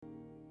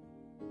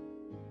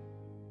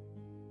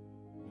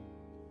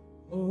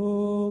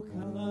Oh,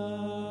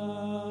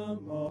 come,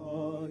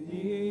 all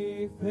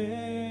ye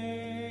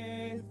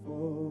faithful,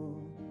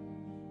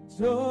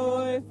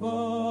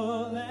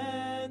 joyful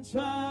and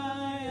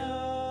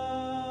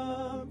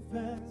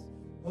triumphant.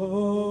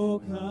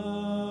 Oh,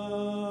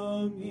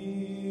 come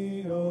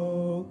ye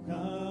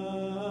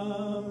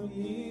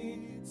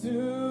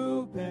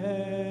to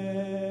Bethlehem.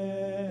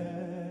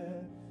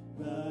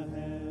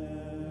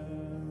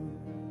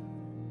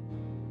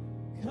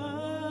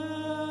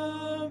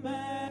 Come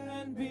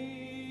and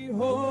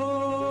behold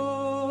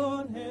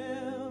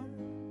him,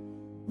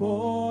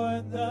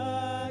 born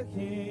the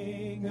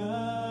King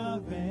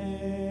of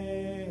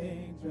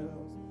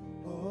angels.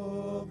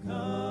 Oh,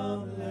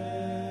 come,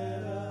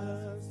 let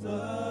us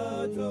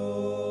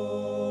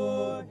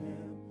adore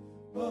him.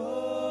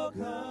 Oh,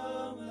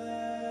 come,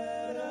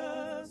 let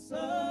us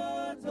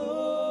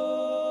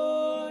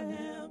adore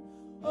him.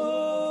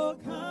 Oh,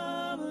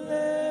 come,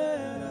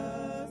 let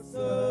us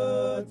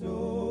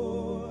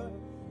adore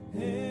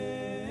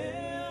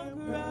him,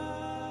 Christ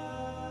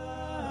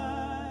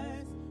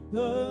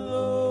the Lord.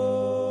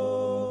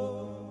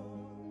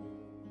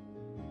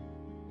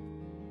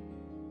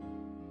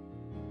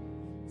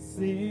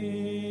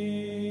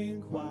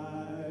 Sing,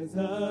 choirs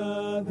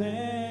of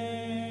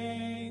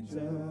angels,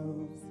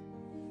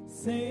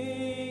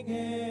 sing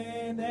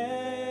in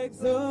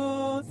exultation,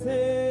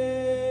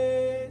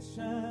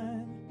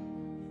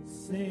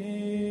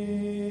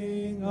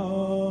 sing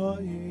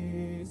all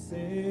ye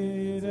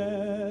citizens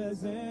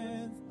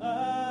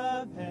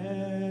of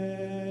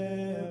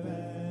heaven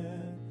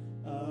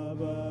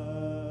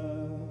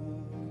above.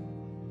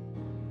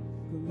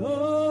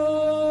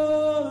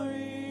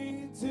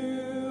 Glory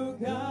to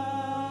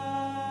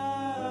God,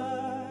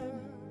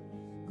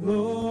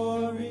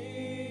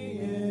 glory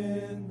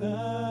in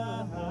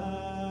the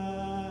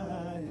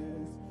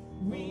highest.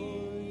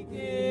 We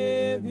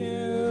give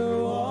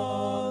you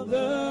all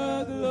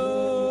the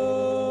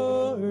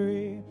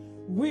glory.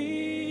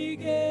 We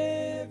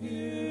give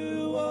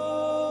you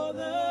all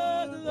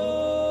the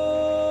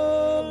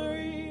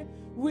glory.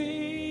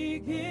 We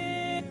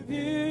give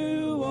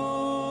you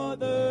all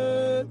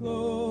the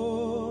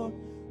glory.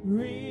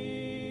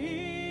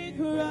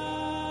 Christ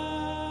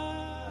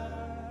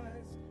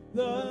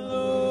the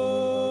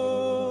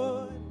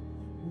Lord.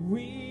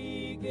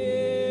 We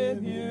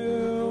give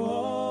you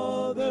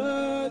all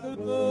the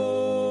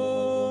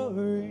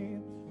glory.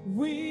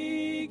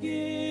 We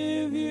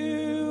give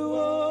you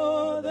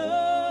all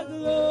the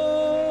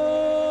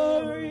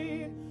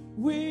glory.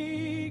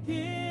 We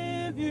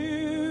give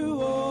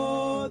you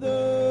all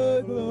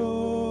the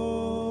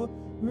glory.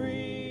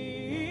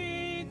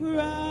 Christ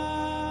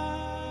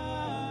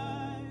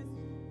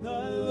the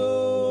Lord.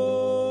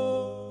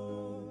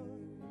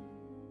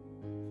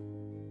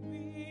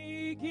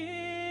 We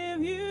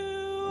give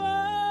you all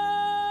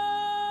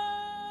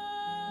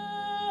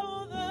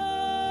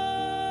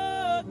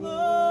the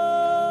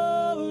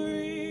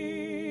glory.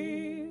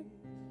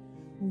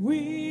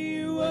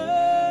 We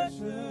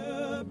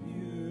worship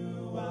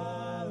you,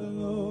 our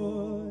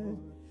Lord.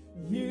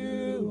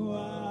 You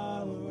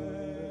are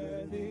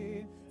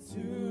worthy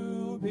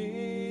to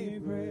be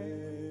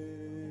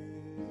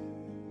praised.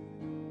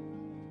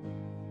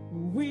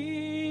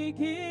 We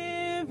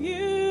give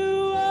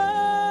you all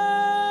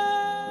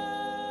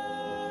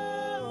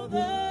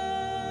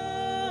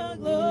the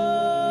glory.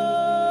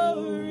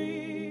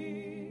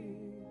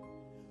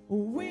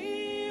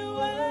 We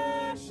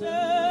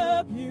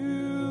worship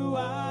you,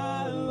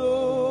 our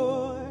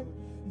Lord.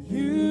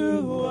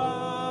 You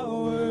are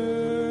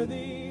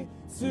worthy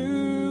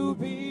to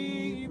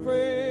be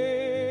praised.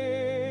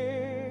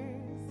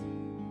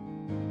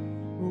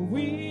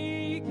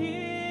 We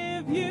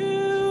give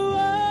you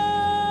all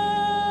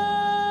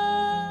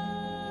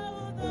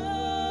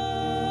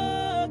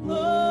the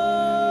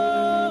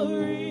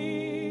glory.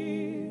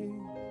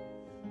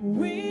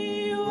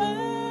 We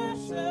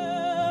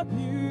worship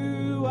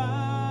you,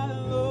 our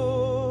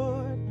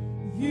Lord.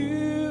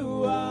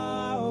 You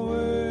are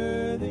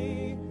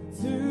worthy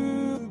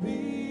to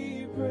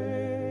be praised.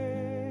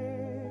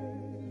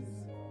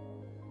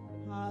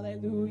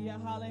 Hallelujah,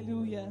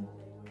 hallelujah,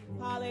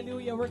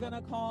 hallelujah. We're going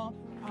to call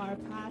our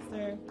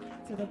pastor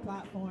to the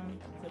platform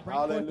to bring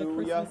forth the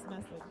Hallelujah. Christmas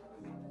message.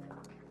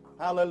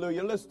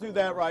 Hallelujah. Let's do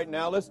that right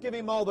now. Let's give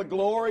him all the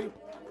glory,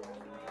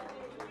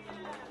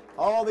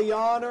 all the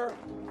honor,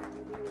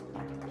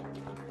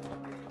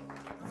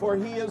 for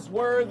he is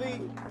worthy.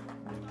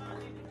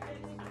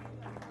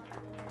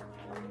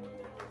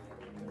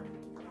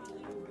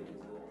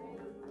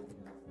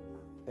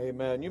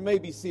 Amen. You may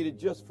be seated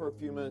just for a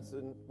few minutes,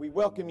 and we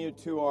welcome you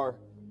to our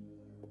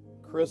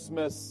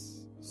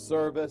Christmas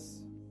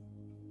service.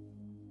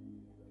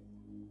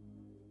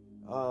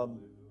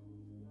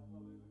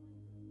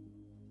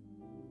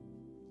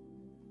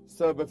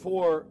 So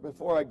before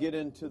I get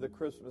into the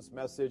Christmas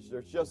message,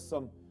 there's just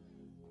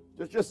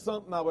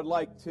something I would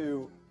like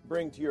to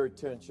bring to your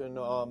attention.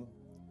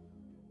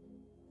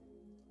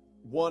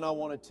 One, I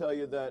want to tell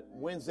you that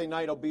Wednesday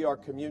night will be our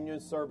communion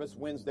service,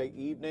 Wednesday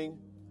evening.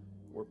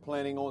 We're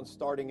planning on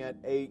starting at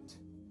 8.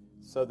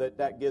 so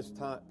that gives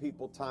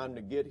people time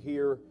to get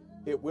here.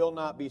 It will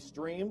not be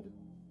streamed.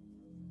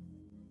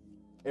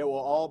 It will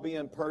all be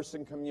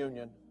in-person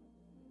communion.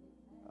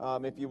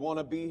 If you want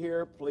to be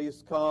here,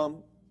 please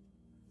come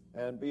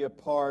and be a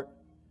part.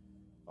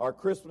 Our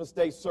Christmas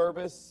Day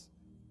service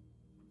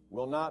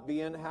will not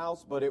be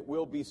in-house, but it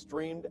will be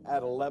streamed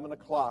at 11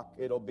 o'clock.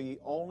 It'll be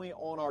only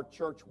on our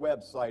church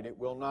website. It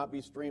will not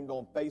be streamed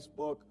on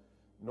Facebook,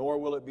 nor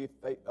will it be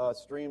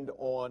streamed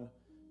on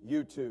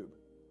YouTube.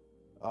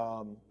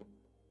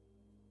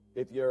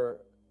 If you're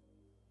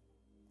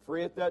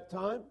free at that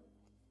time,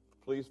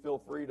 please feel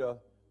free to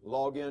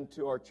log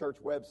into our church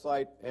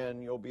website,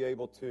 and you'll be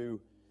able to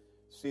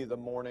see the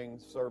morning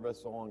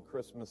service on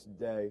Christmas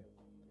Day.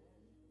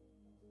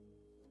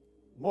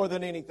 More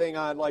than anything,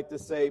 I'd like to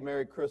say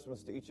Merry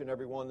Christmas to each and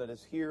every one that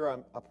is here.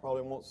 I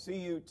probably won't see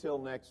you till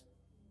the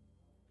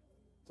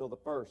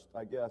 1st,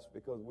 I guess,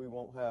 because we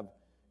won't have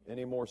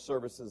any more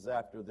services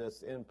after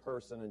this in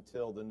person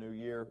until the new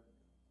year,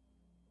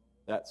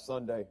 that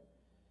Sunday.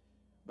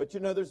 But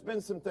you know, there's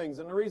been some things,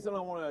 and the reason I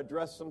want to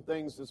address some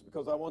things is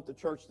because I want the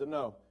church to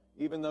know,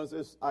 even though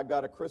I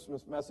got a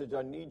Christmas message,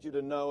 I need you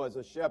to know as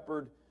a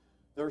shepherd,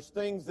 there's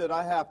things that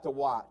I have to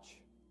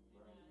watch.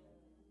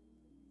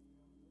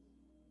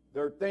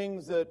 There are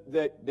things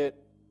that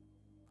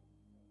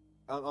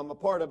I'm a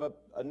part of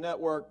a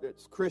network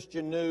that's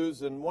Christian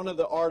News, and one of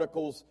the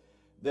articles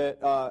that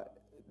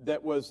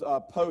was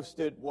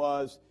posted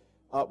was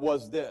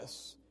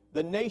this: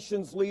 the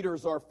nation's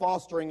leaders are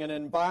fostering an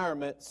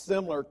environment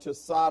similar to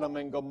Sodom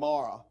and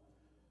Gomorrah,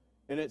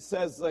 and it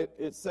says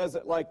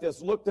it like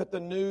this: looked at the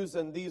news,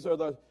 and these are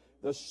the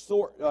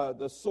sort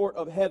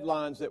of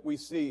headlines that we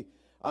see.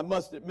 I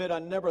must admit, I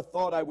never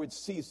thought I would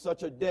see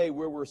such a day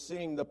where we're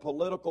seeing the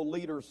political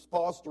leaders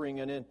fostering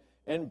an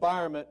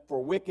environment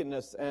for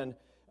wickedness and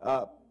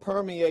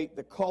permeate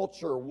the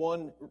culture.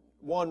 One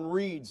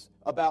reads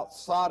about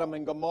Sodom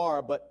and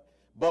Gomorrah,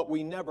 but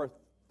we never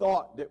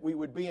thought that we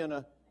would be in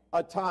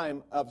a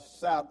time of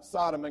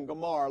Sodom and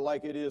Gomorrah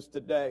like it is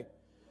today.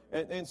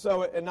 And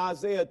so in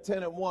Isaiah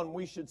 10:1,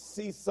 we should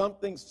see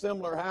something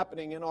similar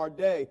happening in our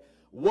day.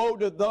 Woe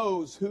to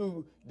those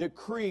who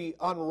decree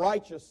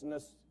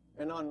unrighteousness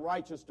and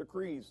unrighteous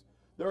decrees.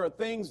 There are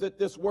things that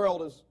this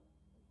world is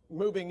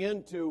moving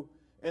into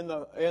in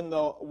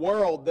the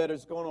world that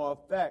is going to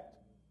affect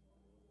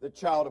the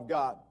child of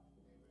God.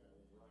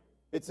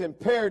 It's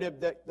imperative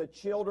that the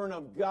children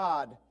of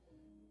God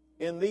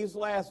in these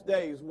last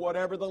days,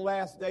 whatever the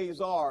last days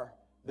are,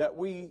 that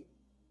we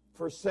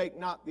forsake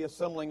not the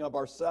assembling of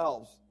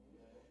ourselves.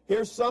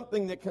 Here's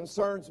something that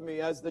concerns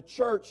me. As the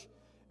church,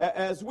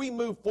 as we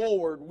move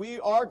forward, we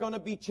are going to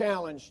be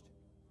challenged.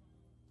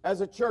 As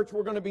a church,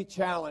 we're going to be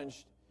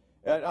challenged.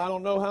 And I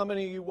don't know how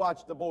many of you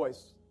watched The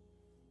Voice.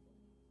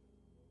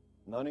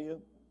 None of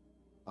you?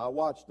 I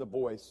watched The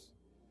Voice.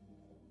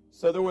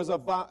 So there was a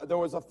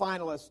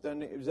finalist,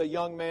 and it was a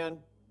young man.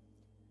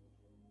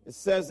 It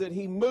says that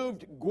he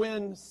moved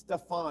Gwen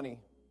Stefani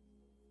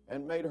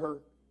and made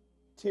her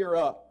tear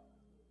up.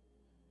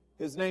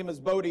 His name is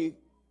Bodie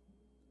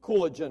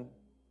Cooligan.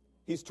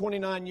 He's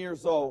 29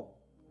 years old.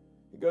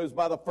 He goes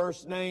by the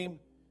first name.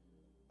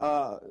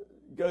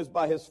 Goes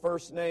by his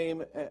first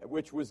name,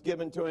 which was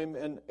given to him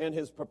in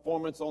his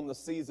performance on the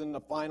season, the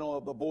final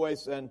of The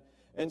Voice.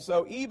 And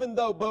so even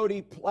though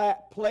Bodie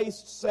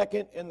placed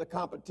second in the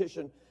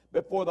competition,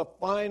 before the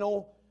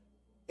final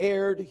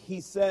aired,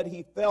 he said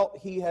he felt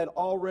he had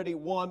already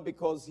won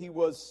because he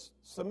was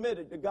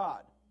submitted to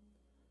God.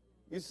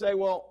 You say,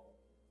 well,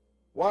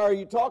 why are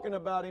you talking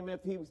about him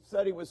if he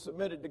said he was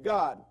submitted to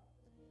God?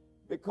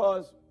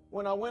 Because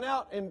when I went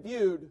out and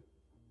viewed,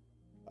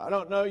 I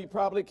don't know, you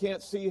probably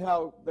can't see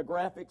how the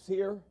graphics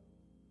here,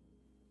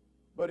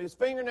 but his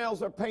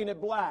fingernails are painted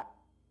black.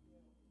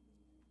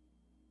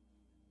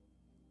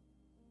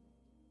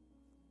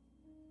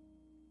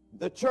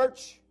 The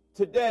church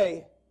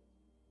today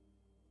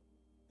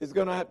is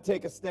going to have to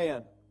take a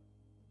stand.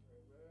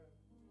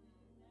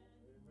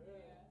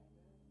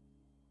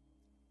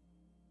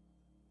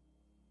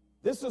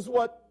 This is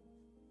what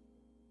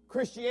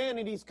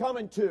Christianity's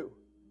coming to.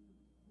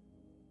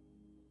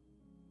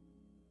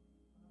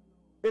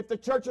 If the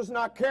church is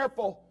not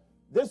careful,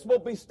 this will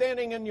be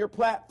standing in your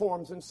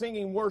platforms and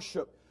singing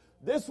worship.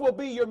 This will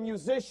be your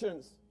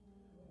musicians.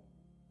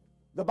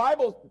 The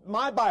Bible,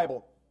 my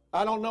Bible,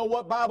 I don't know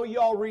what Bible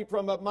y'all read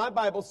from, but my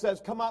Bible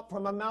says, come out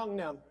from among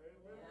them.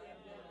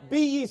 Be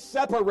ye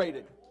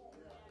separated.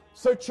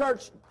 So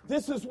church,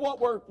 this is what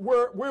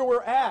where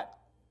we're at.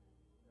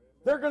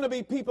 There are going to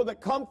be people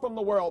that come from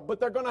the world, but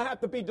they're going to have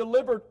to be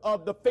delivered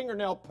of the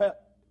fingernail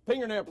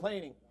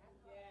painting.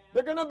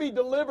 They're going to be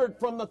delivered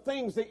from the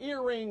things, the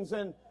earrings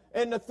and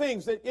the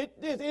things. It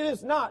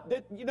is not,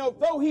 that, you know,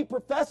 though he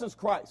professes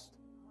Christ,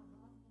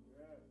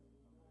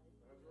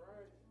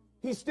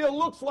 he still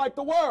looks like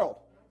the world.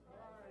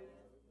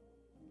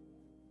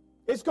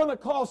 It's going to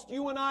cost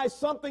you and I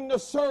something to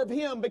serve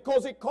him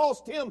because it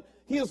cost him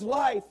his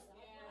life.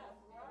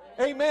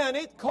 Amen.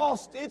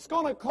 It's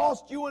going to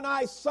cost you and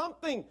I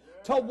something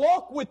to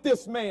walk with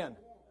this man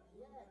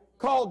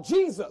called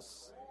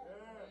Jesus.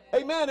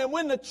 Amen. And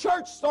when the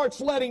church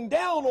starts letting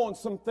down on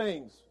some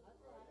things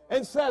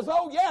and says,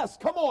 oh yes,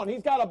 come on,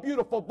 he's got a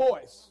beautiful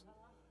voice.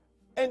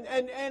 And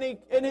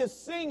his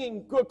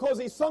singing, because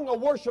he sung a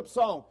worship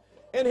song.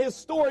 And his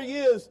story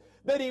is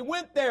that he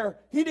went there,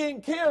 he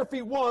didn't care if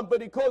he won, but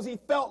because he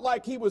felt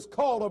like he was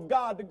called of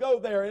God to go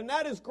there. And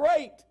that is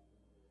great.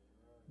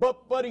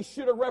 But he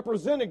should have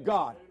represented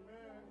God.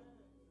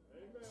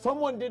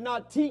 Someone did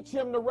not teach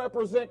him to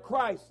represent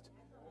Christ.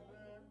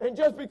 And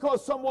just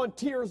because someone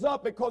tears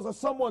up because of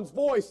someone's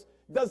voice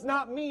does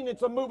not mean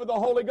it's a move of the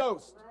Holy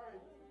Ghost.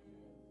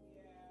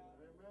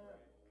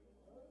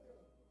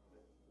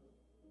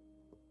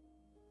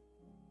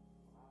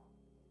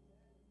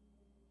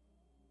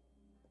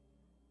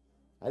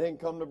 I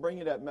didn't come to bring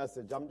you that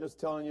message. I'm just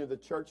telling you the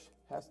church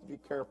has to be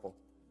careful.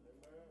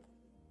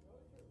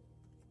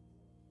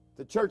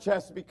 The church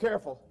has to be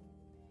careful.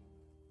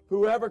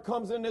 Whoever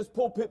comes in this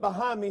pulpit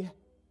behind me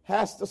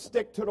has to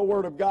stick to the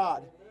Word of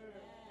God.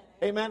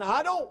 Amen.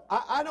 I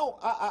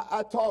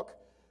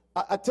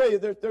tell you,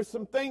 there's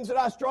some things that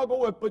I struggle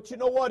with, but you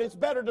know what? It's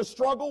better to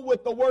struggle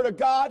with the Word of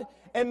God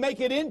and make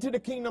it into the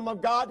kingdom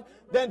of God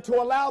than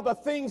to allow the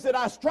things that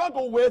I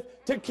struggle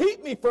with to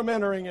keep me from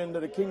entering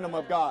into the kingdom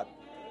of God.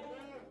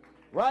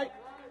 Right?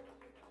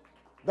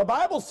 The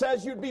Bible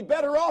says you'd be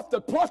better off to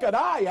pluck an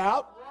eye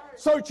out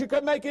so that you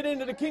could make it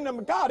into the kingdom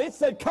of God. It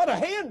said cut a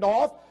hand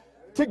off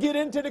to get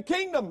into the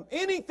kingdom.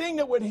 Anything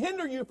that would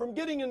hinder you from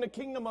getting in the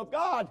kingdom of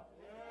God,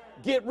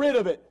 get rid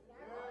of it.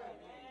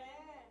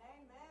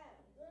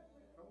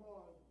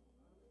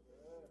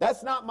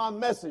 That's not my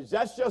message.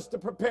 That's just to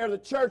prepare the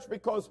church,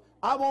 because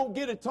I won't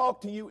get to talk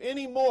to you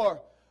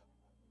anymore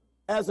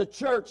as a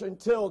church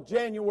until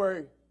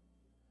January,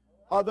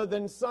 other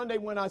than Sunday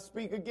when I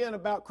speak again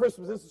about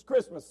Christmas. This is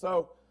Christmas,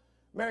 so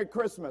Merry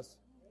Christmas.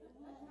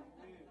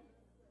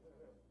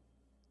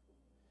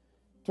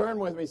 Turn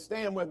with me,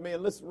 stand with me,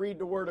 and let's read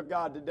the Word of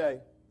God today.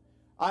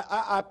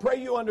 I pray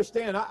you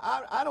understand.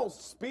 I don't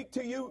speak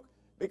to you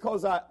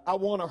because I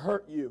want to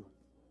hurt you.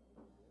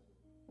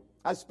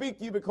 I speak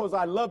to you because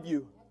I love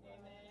you.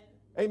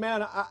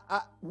 Amen.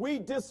 We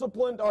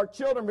disciplined our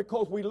children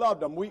because we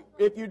loved them.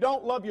 If you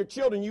don't love your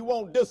children, you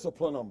won't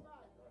discipline them.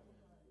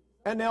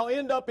 And they'll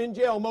end up in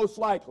jail most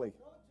likely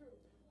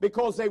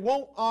because they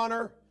won't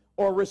honor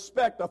or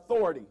respect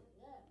authority,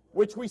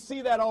 which we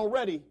see that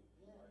already.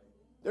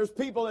 There's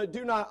people that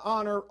do not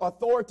honor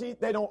authority.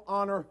 They don't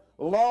honor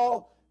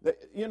law.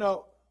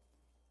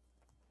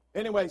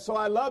 Anyway, so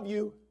I love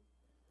you,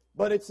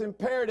 but it's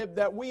imperative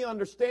that we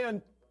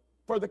understand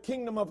for the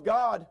kingdom of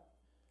God,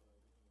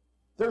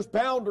 there's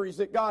boundaries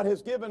that God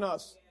has given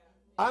us.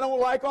 I don't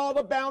like all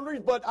the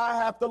boundaries, but I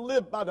have to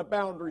live by the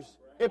boundaries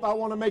if I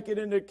want to make it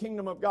into the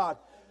kingdom of God.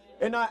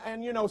 And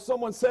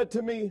someone said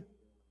to me,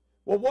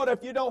 well, what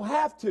if you don't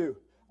have to?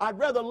 I'd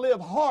rather live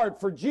hard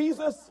for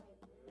Jesus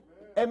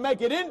and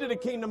make it into the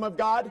kingdom of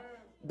God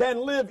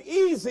than live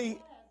easy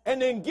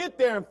and then get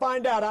there and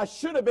find out I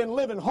should have been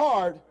living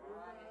hard.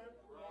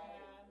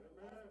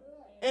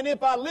 And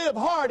if I live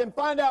hard and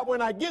find out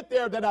when I get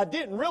there that I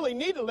didn't really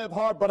need to live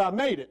hard, but I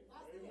made it.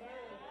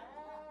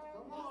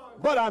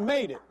 But I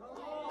made it.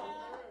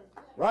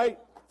 Right?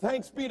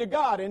 Thanks be to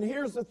God. And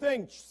here's the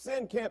thing.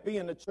 Sin can't be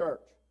in the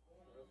church.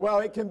 Well,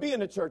 it can be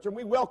in the church, and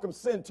we welcome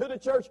sin to the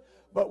church,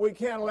 but we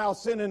can't allow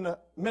sin in the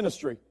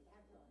ministry.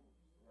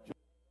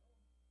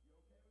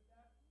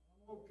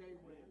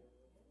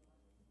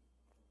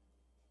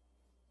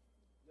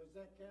 Does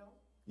that count?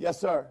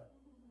 Yes, sir.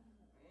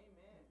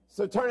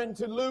 So turn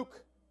into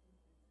Luke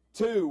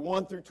 2,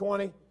 1 through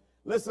 20.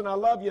 Listen, I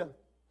love you,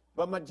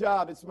 but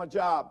it's my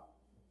job.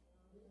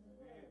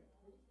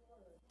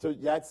 So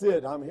that's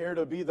it. I'm here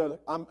to be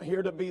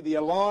the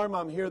alarm.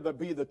 I'm here to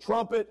be the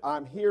trumpet.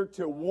 I'm here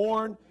to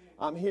warn.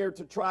 I'm here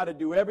to try to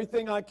do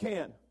everything I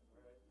can.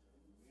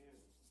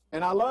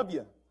 And I love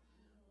you.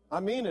 I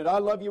mean it. I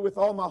love you with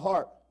all my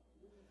heart.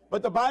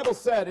 But the Bible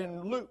said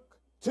in Luke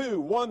 2,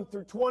 1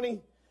 through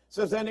 20,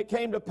 says, and it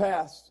came to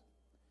pass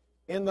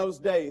in those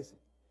days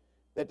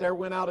that there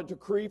went out a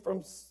decree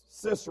from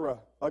Caesar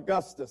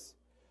Augustus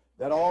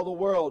that all the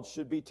world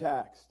should be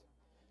taxed.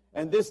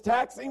 And this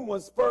taxing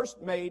was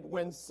first made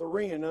when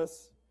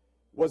Cyrenius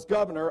was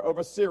governor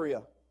over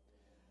Syria.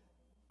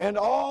 And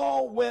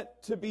all went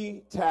to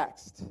be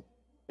taxed,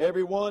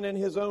 everyone in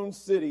his own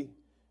city.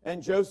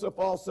 And Joseph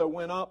also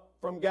went up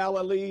from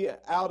Galilee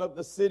out of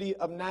the city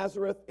of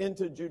Nazareth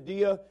into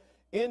Judea,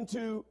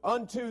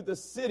 unto the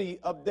city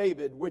of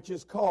David, which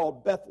is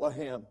called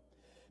Bethlehem,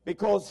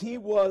 because he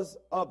was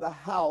of the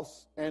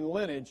house and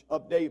lineage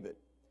of David,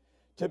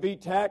 to be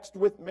taxed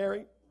with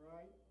Mary,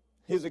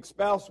 his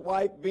espoused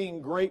wife,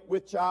 being great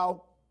with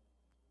child.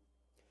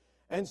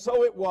 And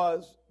so it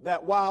was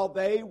that while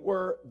they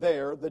were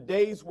there, the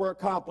days were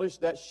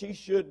accomplished that she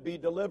should be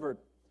delivered.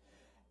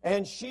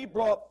 And she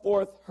brought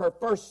forth her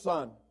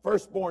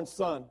firstborn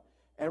son,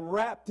 and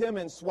wrapped him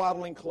in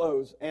swaddling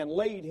clothes, and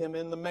laid him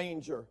in the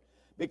manger,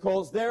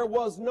 because there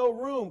was no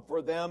room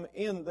for them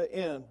in the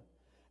inn.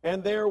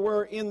 And there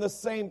were in the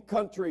same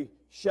country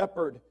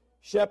shepherds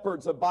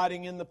shepherds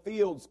abiding in the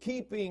fields,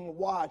 keeping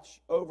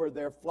watch over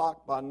their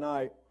flock by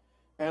night.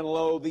 And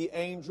lo, the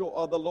angel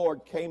of the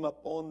Lord came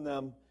upon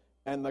them,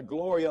 and the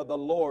glory of the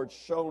Lord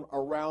shone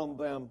around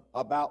them,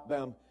 about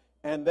them,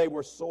 and they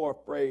were sore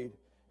afraid.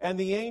 And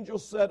the angel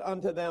said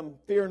unto them,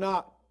 Fear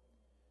not,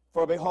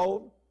 for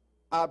behold,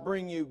 I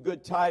bring you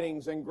good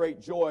tidings and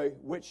great joy,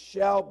 which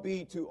shall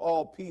be to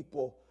all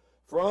people.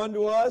 For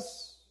unto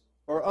us,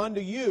 or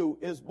unto you,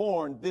 is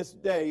born this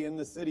day in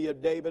the city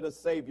of David a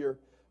Savior,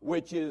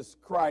 which is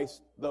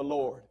Christ the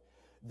Lord.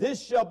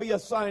 This shall be a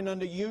sign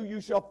unto you. You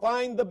shall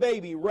find the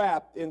baby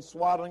wrapped in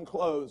swaddling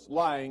clothes,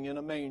 lying in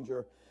a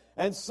manger.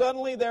 And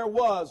suddenly there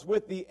was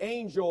with the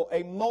angel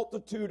a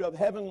multitude of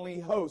heavenly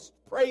hosts,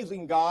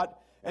 praising God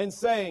and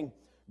saying,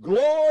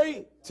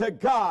 Glory to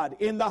God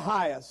in the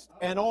highest,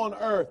 and on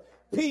earth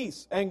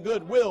peace and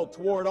goodwill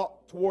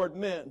toward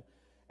men.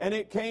 And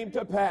it came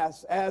to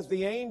pass, as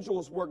the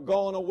angels were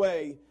gone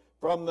away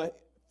from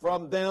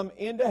them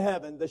into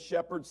heaven, the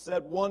shepherds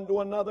said one to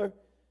another,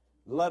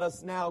 Let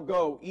us now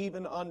go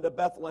even unto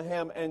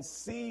Bethlehem, and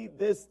see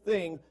this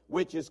thing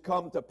which is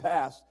come to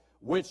pass,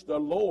 which the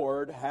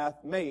Lord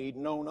hath made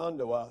known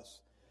unto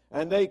us.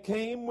 And they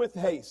came with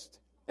haste,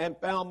 and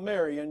found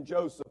Mary and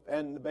Joseph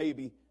and the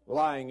baby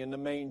lying in the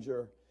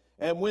manger.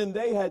 And when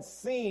they had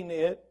seen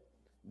it,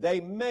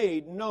 they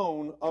made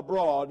known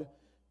abroad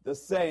the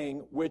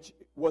saying which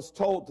was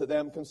told to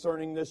them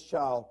concerning this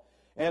child.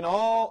 And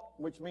all,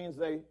 which means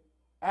they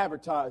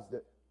advertised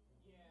it.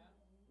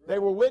 They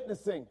were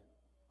witnessing.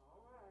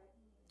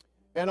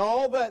 And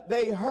all that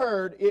they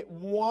heard, it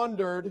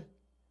wondered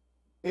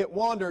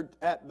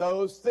at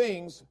those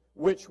things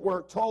which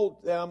were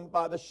told them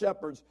by the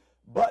shepherds.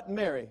 But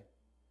Mary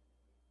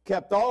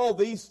kept all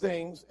these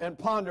things and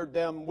pondered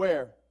them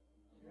where?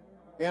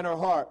 In her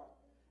heart.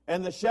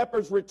 And the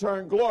shepherds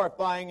returned,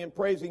 glorifying and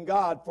praising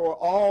God for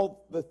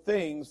all the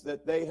things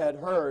that they had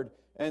heard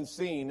and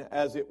seen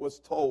as it was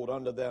told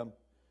unto them.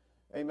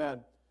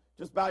 Amen.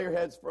 Just bow your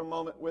heads for a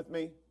moment with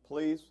me,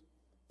 please.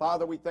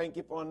 Father, we thank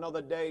you for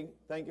another day.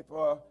 Thank you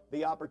for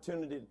the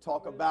opportunity to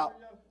talk about,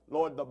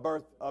 Lord, the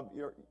birth of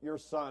your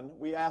son.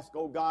 We ask,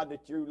 oh God,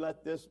 that you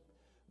let this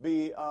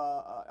be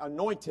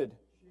anointed.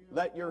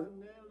 Let your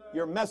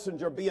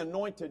messenger be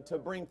anointed to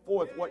bring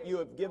forth what you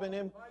have given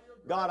him.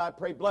 God, I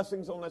pray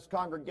blessings on this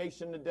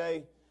congregation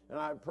today, and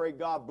I pray,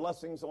 God,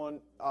 blessings on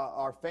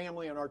our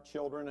family and our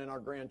children and our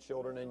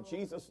grandchildren. In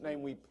Jesus'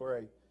 name we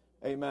pray.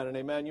 Amen and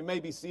amen. You may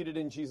be seated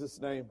in Jesus'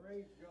 name.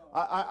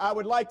 I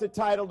would like to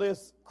title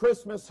this,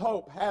 Christmas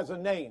Hope Has a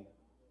Name.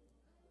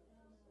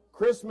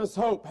 Christmas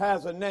Hope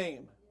has a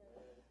name.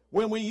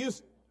 When we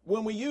use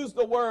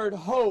the word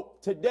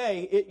hope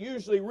today, it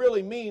usually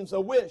really means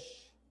a wish.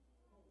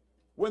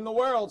 When the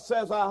world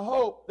says, I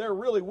hope, they're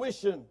really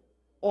wishing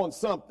on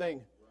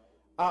something.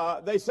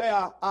 They say,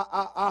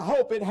 I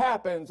hope it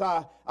happens.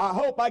 I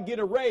hope I get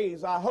a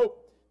raise. I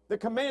hope the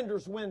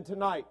Commanders win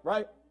tonight,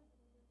 right?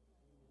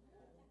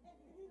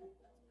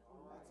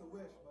 That's a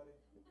wish, buddy.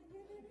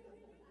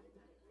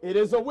 It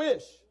is a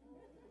wish.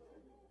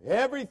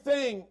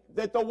 Everything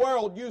that the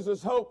world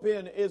uses hope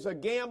in is a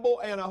gamble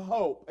and a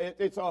hope.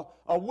 It's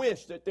a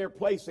wish that they're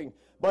placing.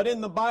 But in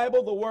the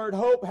Bible, the word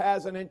hope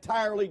has an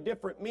entirely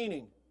different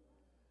meaning.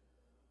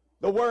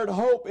 The word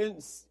hope,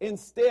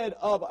 instead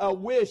of a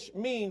wish,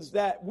 means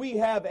that we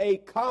have a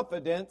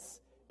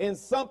confidence in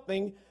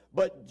something,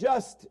 but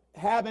just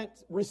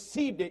haven't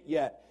received it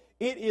yet.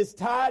 It is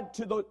tied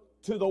to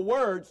the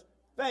words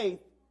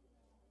faith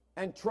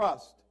and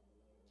trust.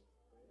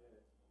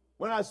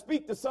 When I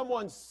speak to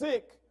someone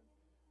sick,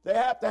 they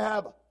have to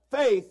have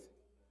faith.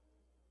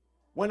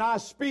 When I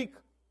speak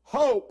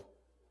hope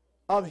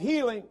of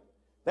healing,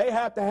 they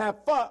have to have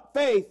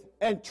faith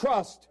and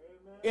trust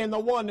in the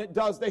one that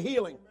does the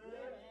healing.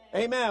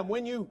 Amen.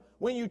 When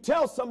you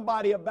tell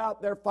somebody about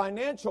their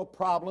financial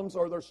problems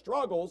or their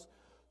struggles,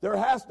 there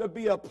has to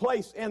be a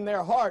place in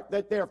their heart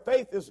that their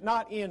faith is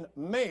not in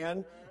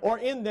man or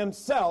in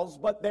themselves,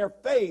 but their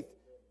faith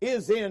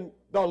is in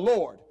the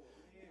Lord.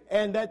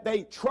 And that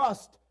they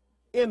trust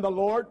in the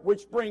Lord,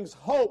 which brings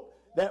hope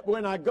that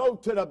when I go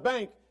to the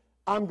bank,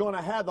 I'm going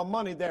to have the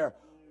money there.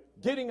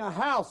 Getting a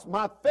house,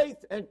 my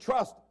faith and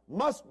trust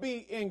must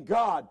be in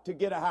God to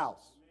get a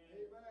house.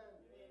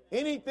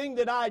 Anything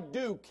that I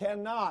do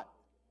cannot.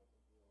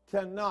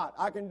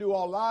 I can do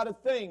a lot of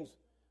things,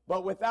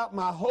 but without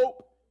my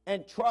hope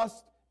and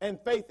trust and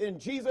faith in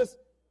Jesus,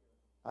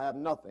 I have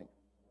nothing.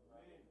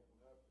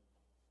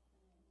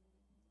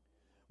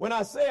 When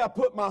I say I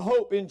put my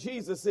hope in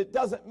Jesus, it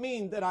doesn't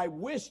mean that I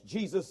wish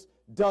Jesus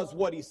does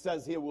what he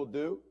says he will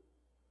do,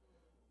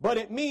 but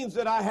it means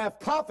that I have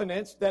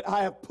confidence that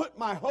I have put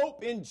my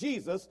hope in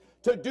Jesus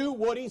to do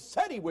what he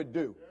said he would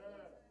do.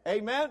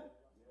 Amen?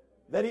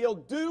 That he'll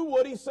do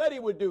what he said he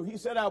would do. He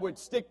said, I would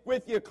stick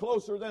with you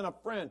closer than a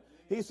friend.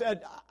 He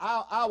said,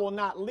 I will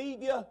not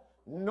leave you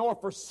nor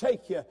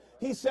forsake you.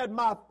 He said,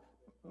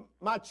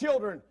 my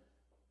children,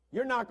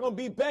 you're not going to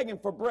be begging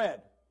for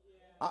bread.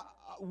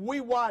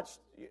 We watched,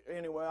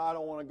 anyway, I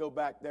don't want to go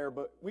back there,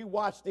 but we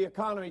watched the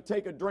economy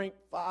take a drink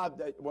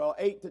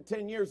 8 to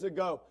 10 years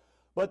ago.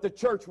 But the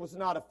church was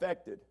not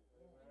affected.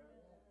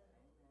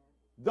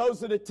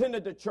 Those that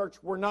attended the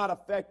church were not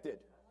affected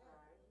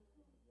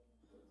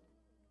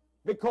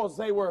because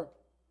they were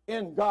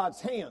in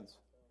God's hands.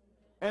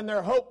 And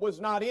their hope was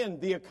not in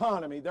the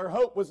economy. Their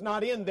hope was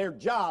not in their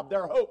job.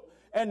 Their hope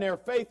and their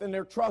faith and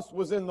their trust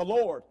was in the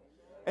Lord.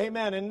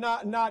 Amen. And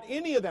not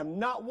any of them,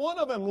 not one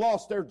of them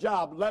lost their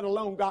job, let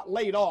alone got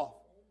laid off.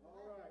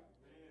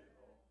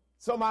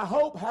 So my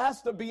hope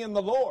has to be in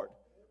the Lord.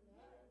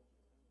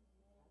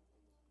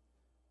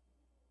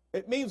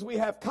 It means we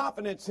have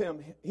confidence in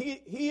Him.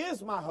 He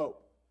is my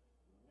hope.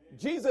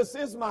 Jesus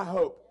is my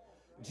hope.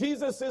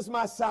 Jesus is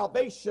my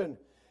salvation.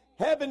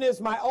 Heaven is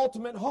my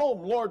ultimate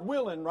home, Lord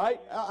willing, right?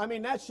 I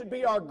mean, that should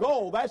be our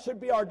goal. That should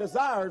be our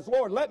desires.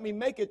 Lord, let me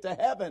make it to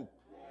heaven.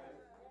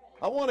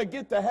 I want to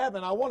get to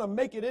heaven. I want to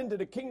make it into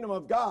the kingdom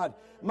of God.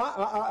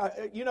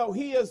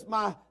 He is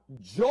my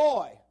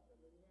joy.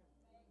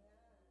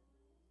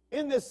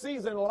 In this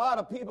season, a lot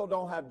of people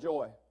don't have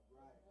joy.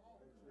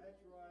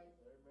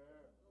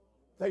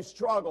 They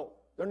struggle.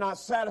 They're not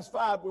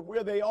satisfied with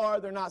where they are.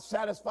 They're not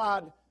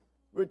satisfied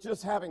with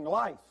just having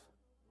life.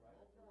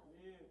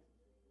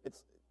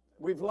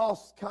 We've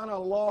kind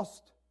of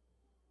lost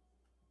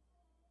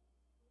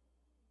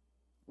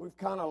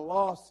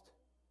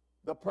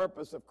the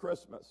purpose of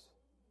Christmas.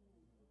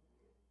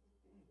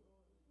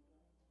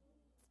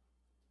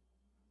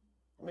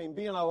 I mean,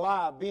 being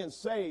alive, being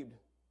saved,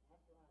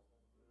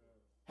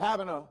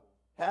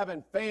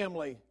 having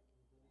family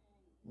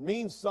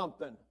means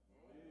something.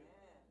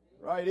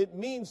 Right? It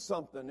means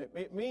something.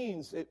 It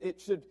means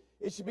it should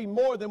be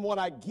more than what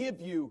I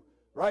give you,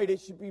 right?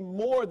 It should be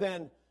more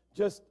than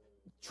just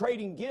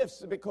trading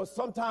gifts, because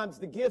sometimes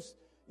the gifts,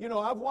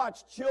 I've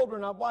watched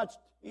children, I've watched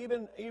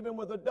even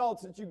with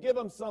adults, that you give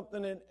them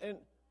something and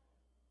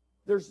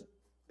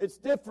it's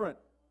different.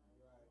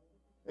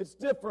 It's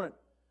different.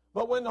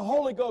 But when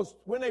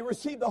they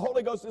receive the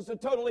Holy Ghost, it's a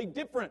totally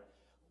different.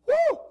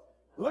 Woo!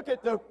 Look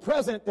at the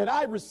present that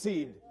I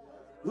received.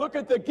 Look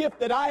at the gift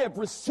that I have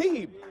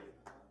received.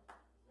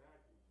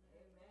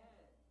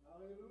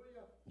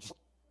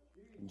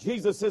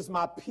 Jesus is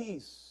my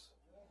peace.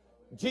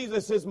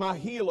 Jesus is my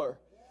healer.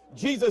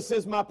 Jesus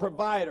is my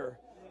provider.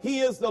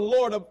 He is the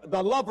Lord,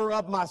 the lover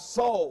of my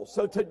soul.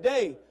 So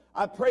today,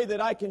 I pray that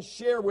I can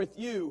share with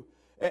you,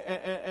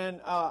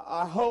 and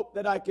I hope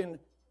that I can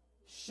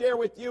share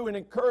with you and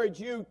encourage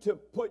you to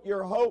put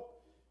your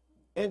hope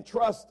and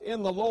trust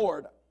in the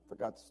Lord. I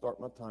forgot to start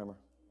my timer.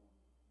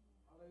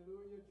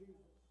 Hallelujah, Jesus.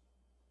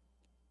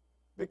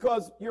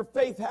 Because your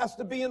faith has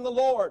to be in the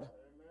Lord.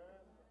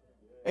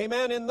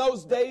 Amen. In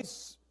those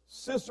days,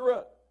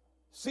 Caesar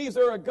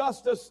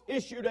Augustus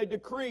issued a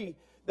decree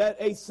that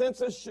a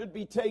census should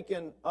be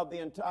taken of the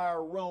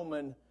entire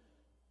Roman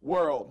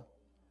world.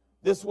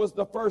 This was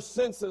the first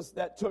census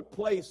that took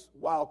place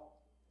while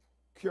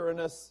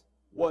Quirinius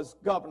was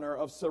governor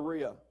of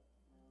Syria.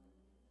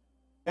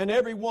 And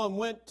everyone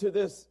went to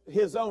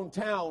his own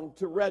town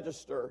to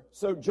register.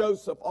 So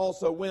Joseph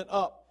also went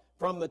up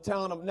from the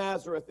town of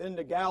Nazareth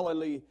into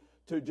Galilee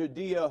to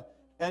Judea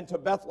and to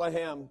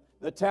Bethlehem,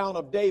 the town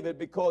of David,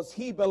 because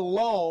he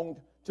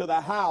belonged to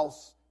the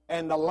house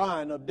and the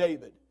line of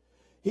David.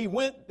 He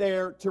went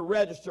there to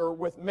register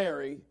with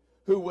Mary,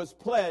 who was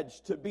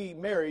pledged to be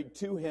married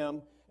to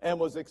him and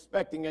was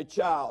expecting a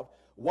child.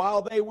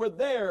 While they were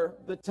there,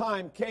 the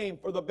time came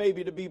for the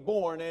baby to be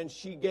born, and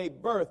she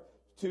gave birth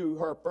to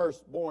her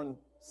firstborn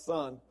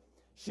son.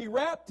 She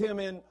wrapped him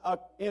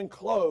in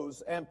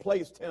clothes and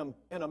placed him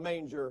in a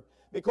manger,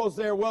 because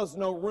there was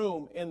no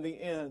room in the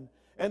inn.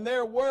 And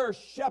there were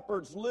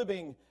shepherds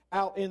living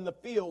out in the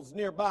fields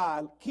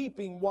nearby,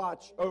 keeping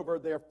watch over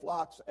their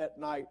flocks at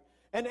night.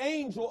 An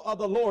angel of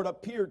the Lord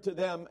appeared to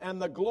them,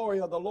 and the glory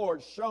of the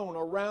Lord shone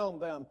around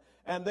them,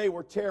 and they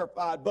were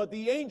terrified. But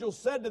the angel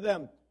said to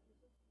them,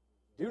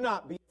 "Do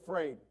not be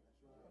afraid.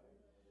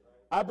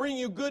 I bring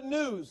you good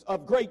news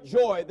of great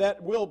joy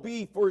that will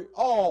be for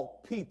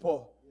all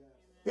people."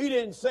 He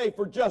didn't say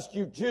for just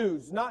you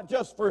Jews, not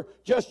just for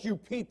just you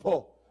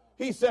people.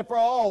 He said for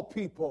all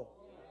people.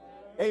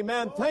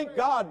 Amen. Thank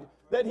God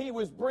that he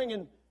was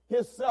bringing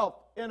himself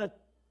in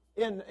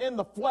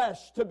the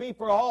flesh to be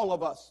for all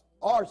of us,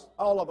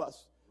 all of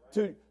us,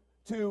 to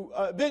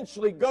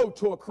eventually go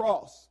to a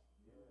cross.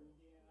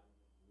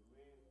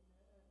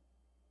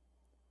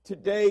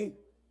 Today,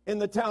 in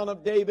the town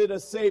of David, a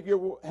Savior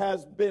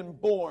has been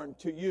born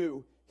to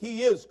you.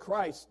 He is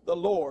Christ the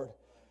Lord.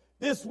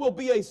 This will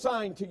be a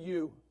sign to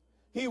you.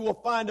 He will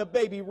find a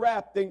baby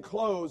wrapped in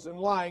clothes and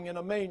lying in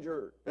a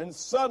manger. And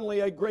suddenly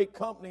a great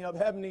company of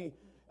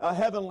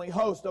heavenly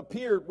host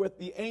appeared with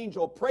the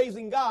angel,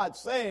 praising God,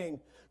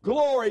 saying,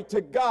 "Glory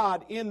to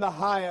God in the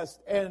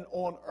highest, and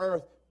on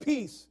earth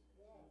peace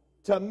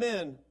to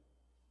men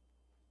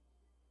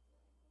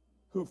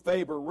who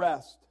favor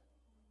rest."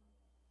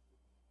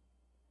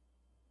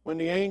 When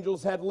the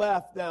angels had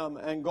left them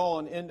and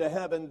gone into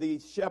heaven, the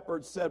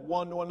shepherds said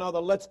one to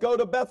another, "Let's go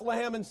to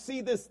Bethlehem and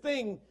see this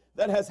thing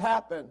that has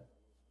happened."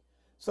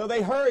 So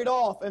they hurried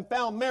off and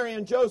found Mary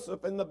and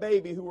Joseph and the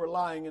baby who were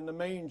lying in the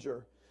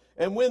manger.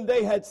 And when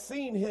they had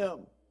seen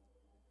him,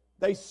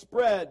 they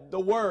spread the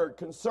word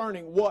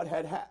concerning what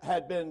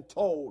had been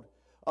told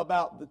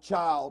about the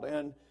child.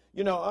 And,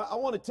 I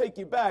want to take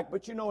you back,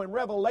 but, in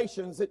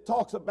Revelations, it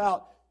talks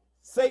about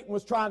Satan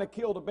was trying to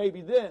kill the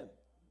baby then.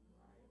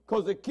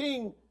 Because the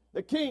king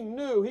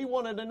knew, he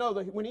wanted to know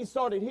that when he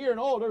started hearing,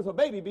 oh, there's a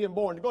baby being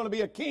born, there's going to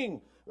be a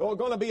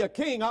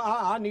king,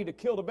 I need to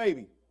kill the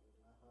baby.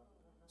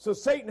 So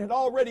Satan had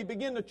already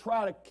begun to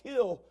try to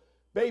kill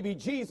baby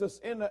Jesus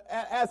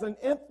as an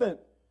infant.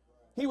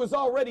 He was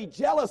already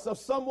jealous of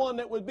someone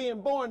that was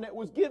being born that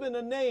was given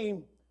a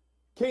name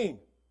King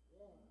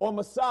or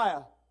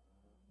Messiah,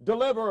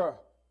 Deliverer.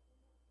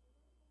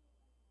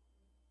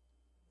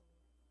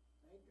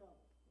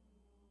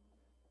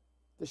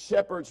 The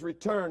shepherds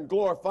returned,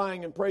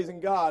 glorifying and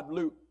praising God,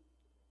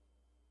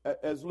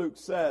 as Luke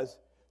says.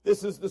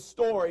 This is the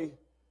story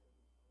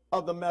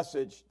of the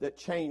message that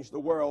changed the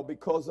world.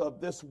 Because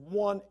of this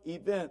one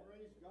event,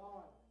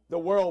 the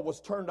world was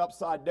turned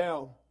upside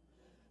down.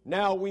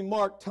 Now we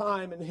mark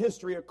time in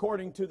history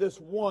according to this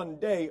one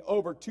day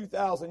over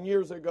 2,000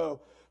 years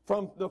ago.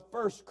 From the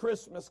first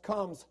Christmas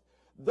comes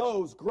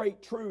those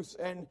great truths,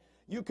 and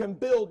you can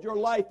build your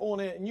life on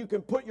it, and you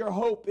can put your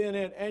hope in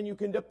it, and you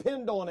can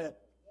depend on it.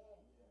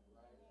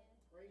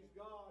 Praise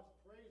God.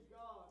 Praise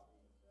God.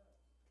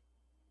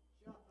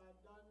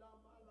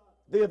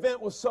 The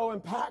event was so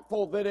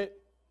impactful that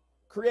it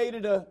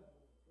created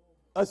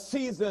a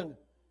season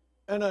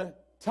and a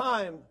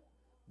time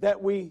that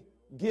we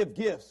give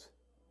gifts.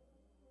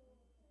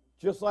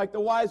 Just like the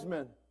wise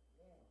men.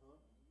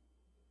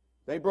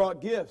 They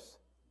brought gifts.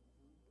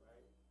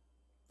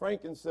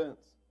 Frankincense.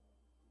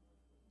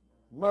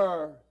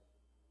 Myrrh.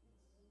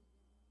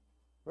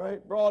 Right?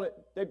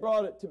 They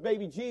brought it to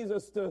baby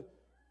Jesus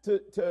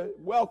to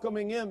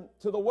welcoming him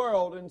to the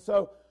world. And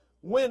so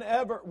when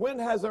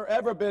has there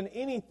ever been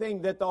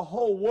anything that the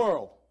whole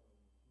world,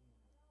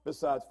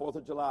 besides 4th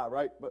of July,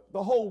 right? But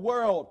the whole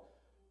world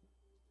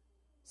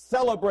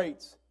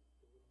celebrates.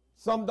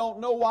 Some don't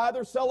know why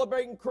they're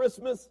celebrating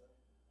Christmas.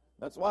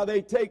 That's why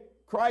they take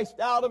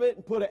Christ out of it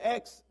and put an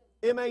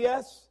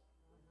X-M-A-S,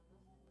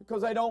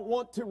 because they don't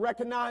want to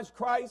recognize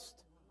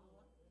Christ.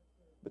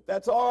 But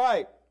that's all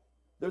right.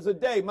 There's a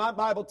day, my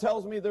Bible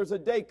tells me there's a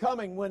day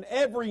coming when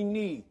every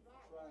knee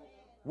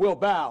will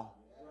bow.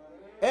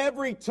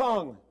 Every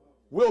tongue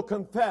will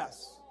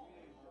confess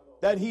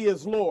that he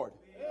is Lord.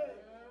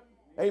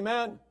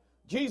 Amen.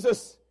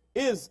 Jesus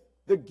is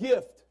the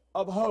gift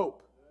of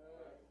hope.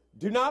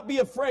 Do not be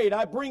afraid.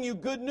 I bring you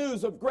good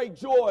news of great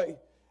joy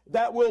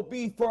that will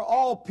be for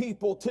all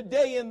people.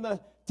 Today in the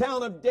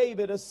town of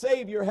David, a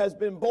Savior has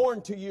been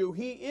born to you.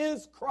 He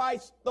is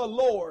Christ the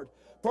Lord.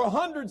 For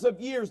hundreds of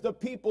years, the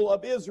people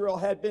of Israel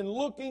had been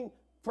looking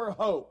for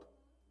hope.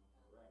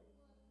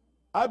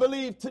 I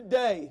believe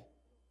today,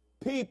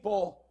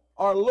 people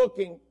are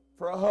looking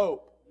for a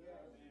hope.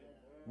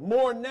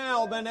 More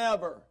now than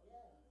ever.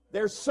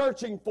 They're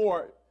searching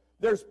for it.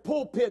 There's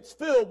pulpits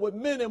filled with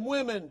men and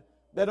women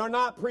that are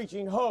not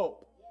preaching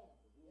hope.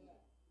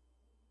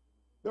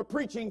 They're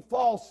preaching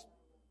false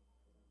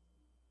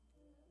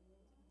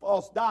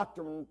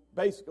doctrine,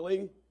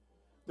 basically.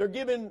 They're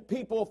giving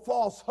people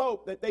false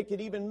hope that they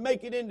could even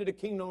make it into the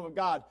kingdom of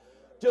God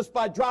just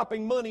by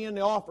dropping money in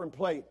the offering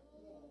plate.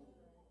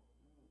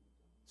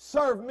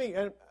 Serve me.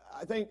 And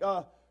I think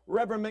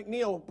Reverend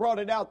McNeil brought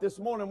it out this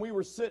morning. We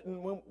were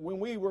sitting, when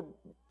we were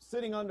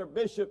sitting under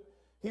Bishop,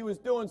 he was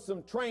doing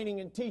some training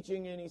and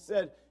teaching, and he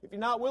said, if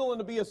you're not willing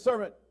to be a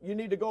servant, you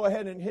need to go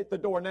ahead and hit the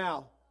door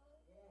now.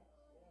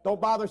 Don't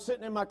bother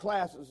sitting in my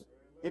classes.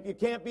 If you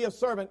can't be a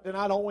servant, then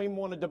I don't even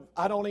want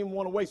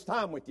to waste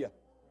time with you.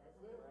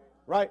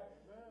 Right?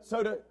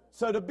 So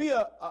to be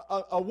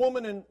a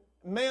woman and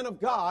man of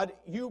God,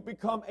 you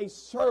become a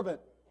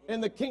servant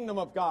in the kingdom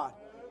of God.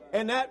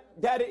 And that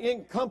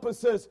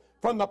encompasses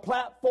from the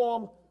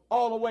platform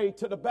all the way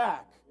to the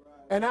back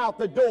and out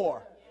the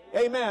door.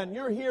 Amen.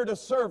 You're here to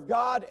serve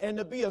God and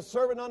to be a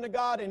servant unto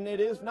God, and it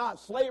is not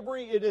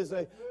slavery. It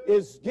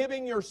is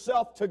giving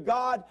yourself to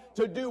God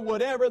to do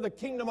whatever the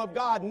kingdom of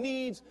God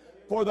needs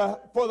for the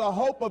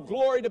hope of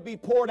glory to be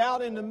poured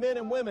out into men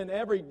and women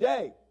every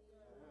day.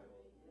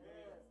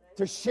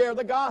 To share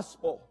the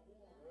gospel.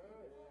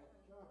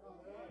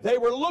 They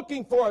were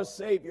looking for a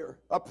Savior,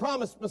 a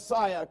promised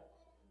Messiah.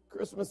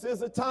 Christmas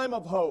is a time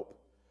of hope.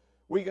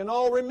 We can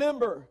all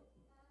remember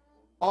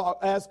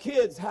as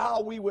kids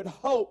how we would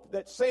hope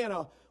that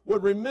Santa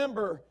would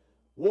remember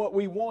what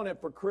we wanted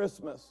for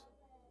Christmas.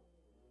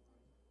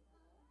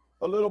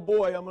 A little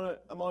boy, I'm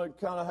gonna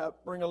kind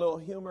of bring a little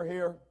humor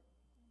here.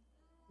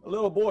 A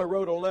little boy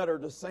wrote a letter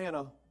to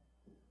Santa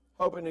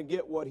hoping to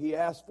get what he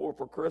asked for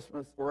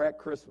Christmas or at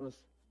Christmas.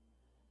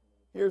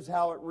 Here's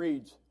how it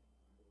reads.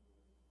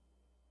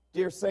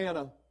 Dear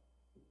Santa,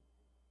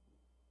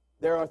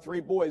 there are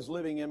 3 boys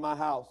living in my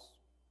house.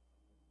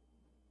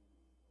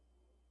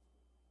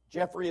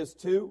 Jeffrey is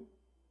 2.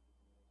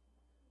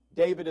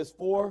 David is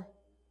 4.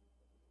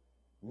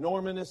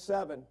 Norman is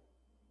 7.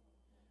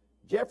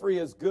 Jeffrey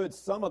is good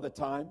some of the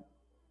time.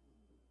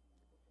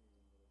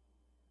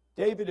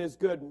 David is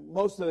good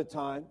most of the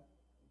time.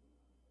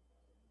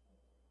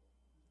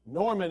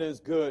 Norman is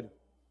good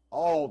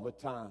all the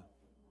time.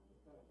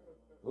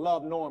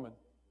 Love Norman.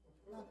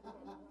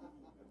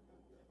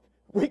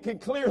 We can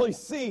clearly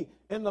see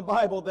in the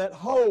Bible that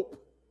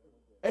hope,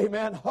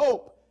 amen,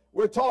 hope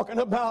we're talking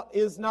about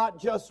is not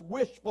just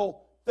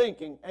wishful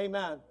thinking,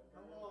 amen.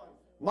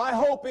 My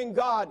hope in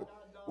God,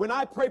 when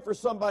I pray for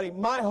somebody,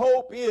 my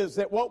hope is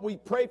that what we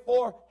pray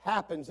for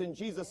happens in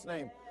Jesus'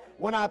 name.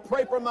 When I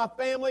pray for my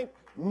family,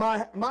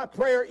 my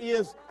prayer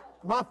is,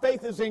 my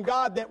faith is in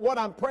God that what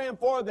I'm praying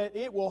for, that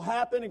it will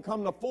happen and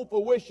come to full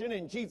fruition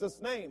in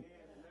Jesus' name.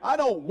 I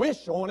don't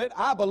wish on it.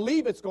 I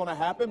believe it's going to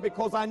happen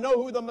because I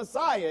know who the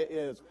Messiah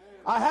is.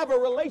 I have a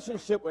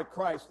relationship with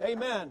Christ.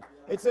 Amen.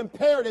 It's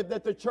imperative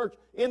that the church,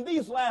 in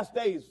these last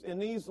days,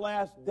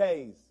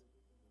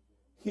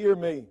 hear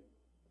me.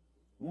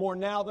 More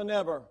now than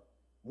ever,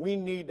 we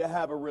need to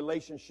have a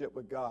relationship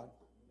with God.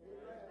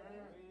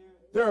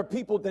 There are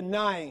people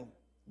denying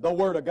the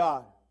Word of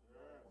God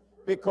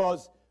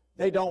because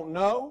they don't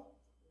know,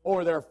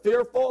 or they're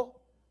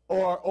fearful,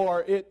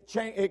 or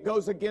it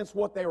goes against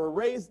what they were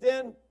raised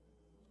in,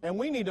 and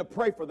we need to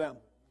pray for them.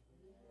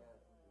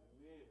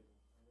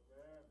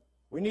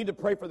 We need to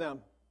pray for them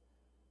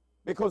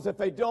because if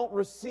they don't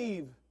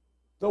receive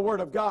the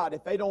Word of God,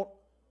 if they don't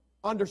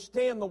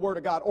understand the Word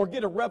of God or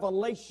get a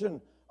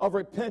revelation of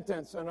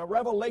repentance and a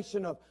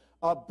revelation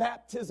of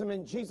baptism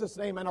in Jesus'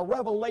 name and a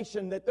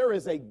revelation that there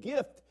is a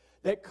gift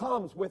that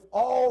comes with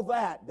all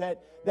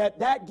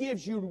that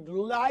gives you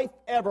life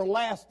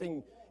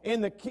everlasting.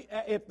 When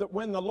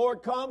the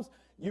Lord comes,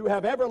 you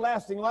have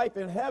everlasting life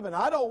in heaven.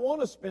 I don't want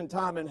to spend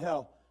time in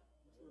hell.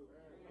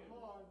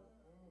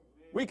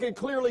 We can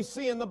clearly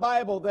see in the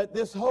Bible that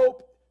this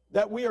hope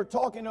that we are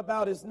talking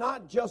about is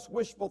not just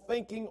wishful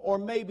thinking, or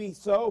maybe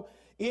so.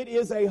 It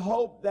is a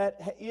hope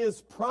that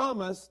is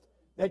promised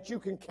that you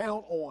can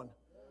count on.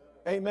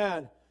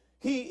 Amen.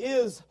 He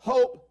is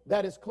hope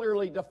that is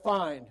clearly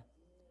defined.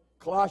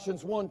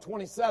 Colossians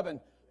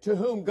 1:27, to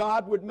whom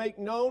God would make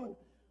known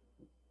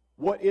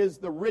what is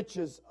the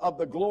riches of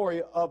the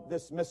glory of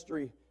this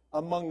mystery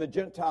among the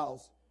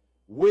Gentiles,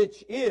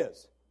 which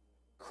is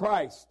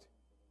Christ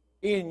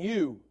in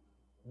you,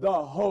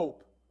 the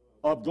hope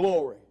of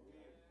glory.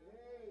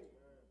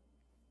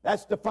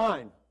 That's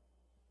defined.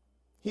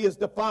 He is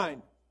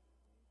defined.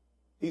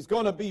 He's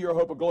going to be your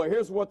hope of glory.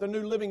 Here's what the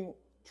New Living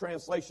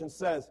Translation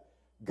says.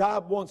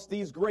 God wants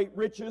these great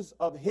riches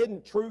of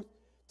hidden truth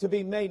to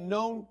be made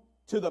known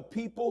to the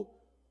people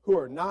who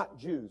are not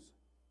Jews.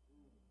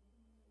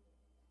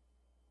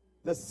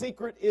 The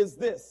secret is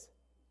this.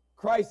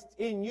 Christ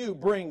in you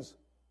brings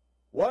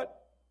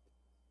what?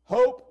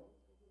 Hope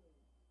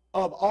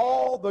of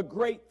all the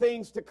great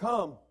things to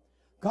come.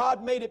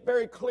 God made it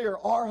very clear.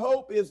 Our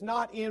hope is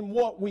not in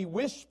what we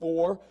wish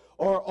for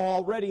or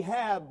already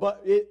have,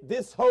 but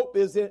this hope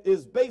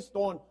is based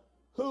on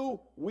who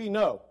we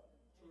know.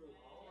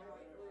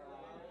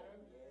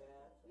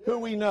 Who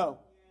we know.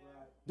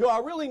 Do I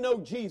really know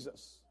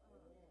Jesus?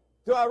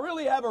 Do I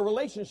really have a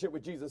relationship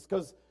with Jesus?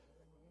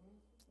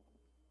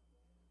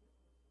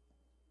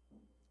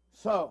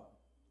 So,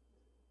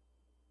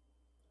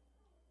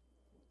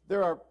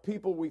 there are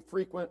people we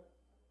frequent,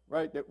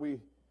 right, that we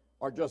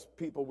are just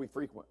people we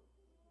frequent,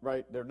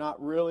 right? They're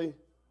not really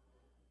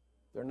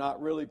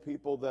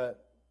people that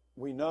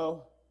we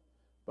know,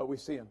 but we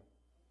see them,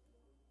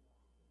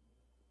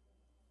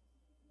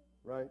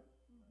 right?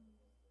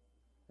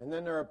 And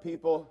then there are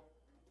people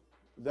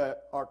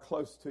that are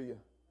close to you.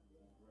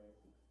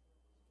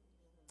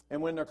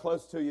 And when they're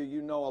close to you,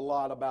 you know a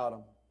lot about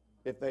them.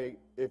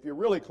 If you're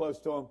really close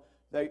to them,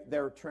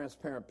 they're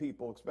transparent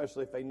people,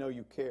 especially if they know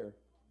you care,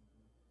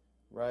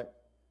 right?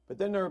 But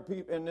then there are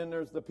people, and then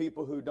there's the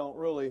people who don't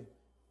really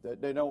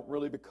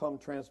become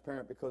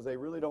transparent because they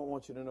really don't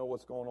want you to know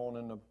what's going on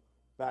in the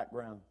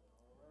background.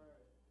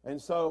 And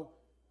so,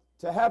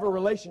 to have a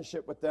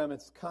relationship with them,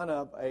 it's kind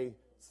of a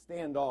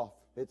standoff.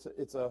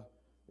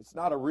 It's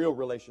not a real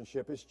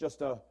relationship. It's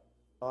just a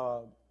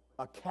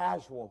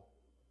casual.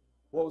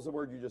 What was the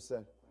word you just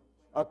said?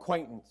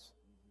 Acquaintance.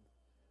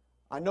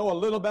 I know a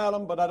little about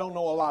them, but I don't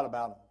know a lot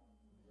about them.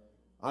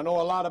 I know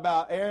a lot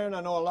about Aaron.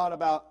 I know a lot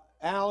about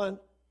Alan.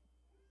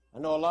 I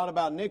know a lot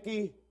about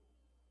Nikki.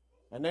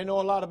 And they know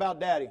a lot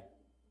about Daddy.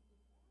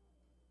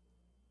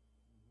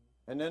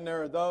 And then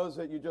there are those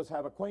that you just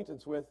have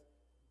acquaintance with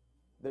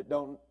that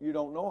you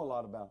don't know a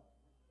lot about.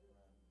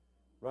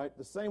 Right?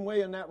 The same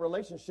way in that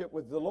relationship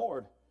with the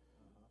Lord.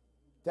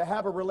 To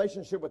have a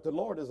relationship with the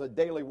Lord is a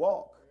daily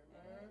walk.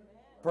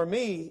 For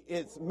me,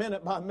 it's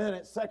minute by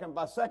minute, second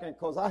by second,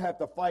 because I have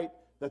to fight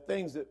the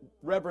things that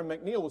Reverend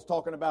McNeil was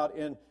talking about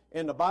in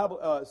the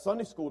Bible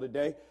Sunday school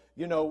today.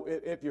 You know,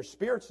 if your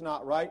spirit's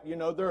not right, you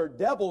know, there are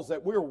devils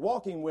that we're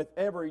walking with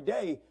every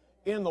day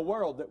in the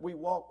world that we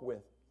walk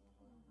with.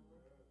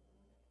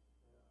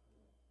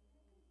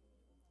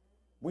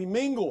 We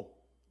mingle.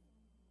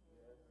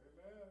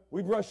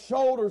 We brush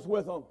shoulders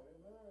with them.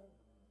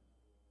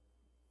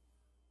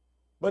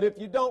 But if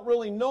you don't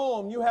really know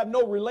them, you have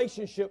no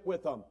relationship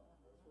with them.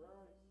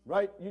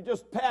 Right? You're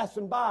just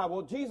passing by.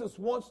 Well, Jesus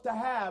wants to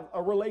have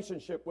a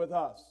relationship with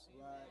us.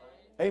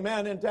 Right.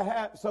 Amen. And to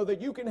have, so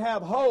that you can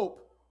have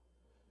hope,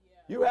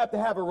 you have to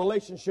have a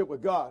relationship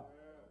with God.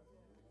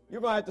 You're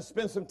going to have to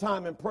spend some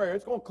time in prayer.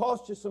 It's going to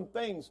cost you some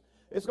things.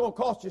 It's going to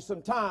cost you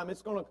some time.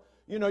 It's going to,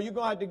 you're going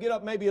to have to get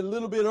up maybe a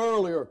little bit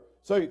earlier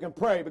so you can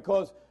pray,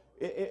 because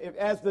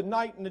as the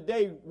night and the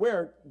day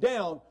wear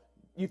down,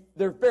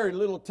 there's very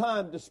little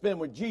time to spend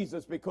with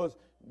Jesus, because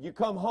you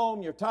come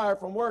home, you're tired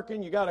from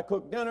working, you got to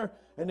cook dinner,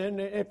 and then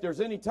if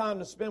there's any time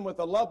to spend with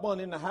a loved one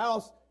in the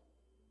house,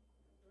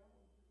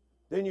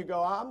 then you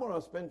go, I'm going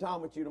to spend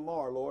time with you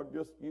tomorrow, Lord.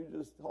 You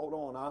just hold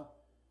on.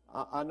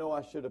 I know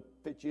I should have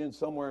fit you in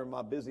somewhere in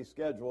my busy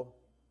schedule.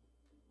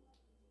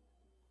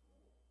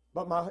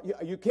 But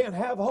you can't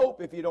have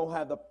hope if you don't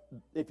have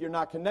if you're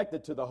not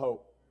connected to the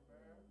hope.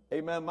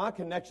 Amen. My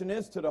connection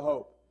is to the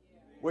hope,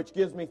 which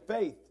gives me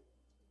faith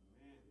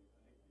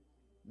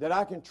that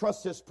I can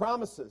trust His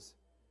promises,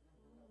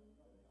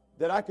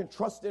 that I can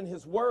trust in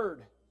His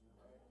word,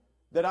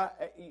 that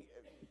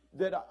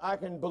I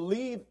can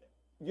believe.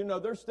 You know,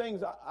 there's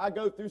things, I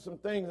go through some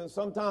things, and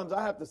sometimes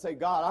I have to say,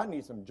 God, I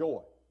need some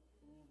joy.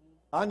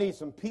 I need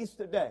some peace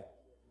today.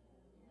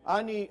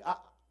 I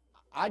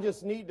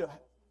just need to,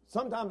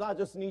 sometimes I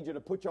just need you to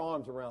put your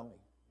arms around me.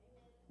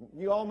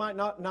 You all might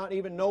not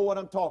even know what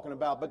I'm talking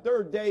about, but there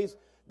are days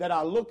that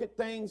I look at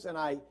things and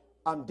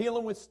I'm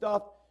dealing with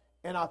stuff,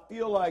 and I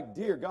feel like,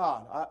 dear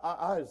God,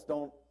 I just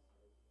don't,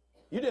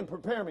 you didn't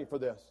prepare me for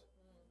this.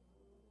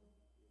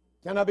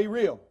 Can I be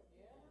real?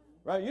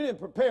 Right? You didn't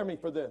prepare me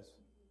for this.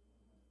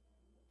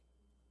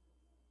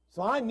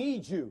 So I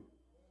need you.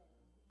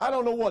 I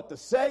don't know what to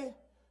say.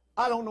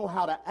 I don't know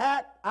how to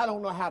act. I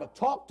don't know how to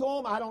talk to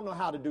them. I don't know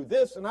how to do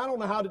this, and I don't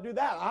know how to do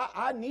that.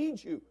 I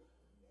need you.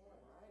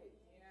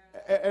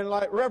 And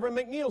like Reverend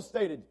McNeil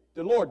stated,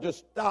 the Lord just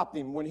stopped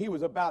him when he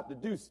was about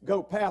to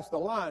go past the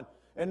line.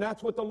 And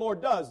that's what the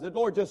Lord does. The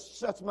Lord just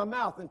shuts my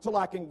mouth until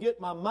I can get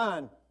my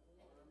mind.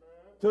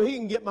 Till He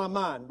can get my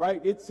mind,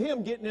 right? It's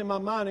Him getting in my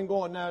mind and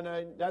going,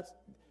 no,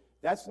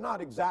 that's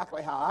not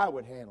exactly how I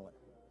would handle it.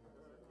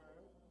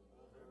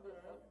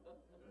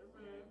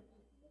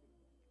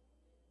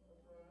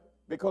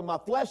 Because my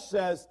flesh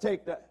says,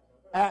 take the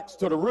axe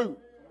to the root.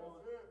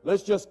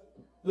 Let's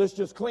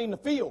just clean the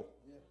field.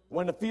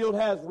 When the field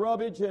has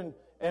rubbish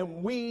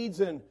and weeds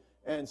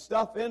and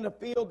stuff in the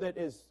field that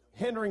is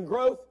hindering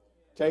growth,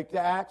 take the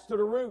axe to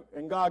the root.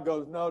 And God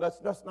goes, no,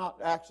 that's not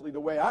actually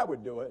the way I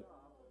would do it.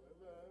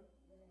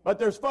 But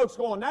there's folks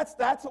going, that's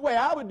the way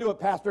I would do it,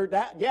 Pastor.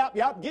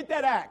 Yep, get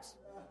that axe.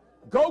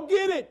 Go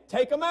get it.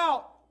 Take them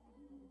out.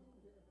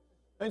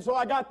 And so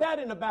I got that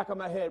in the back of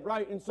my head,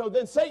 right? And so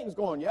then Satan's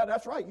going, yeah,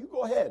 that's right. You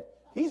go ahead.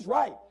 He's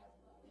right.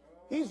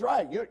 He's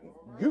right.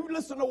 You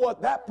listen to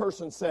what that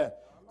person said,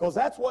 because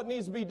that's what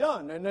needs to be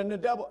done. And then the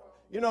devil,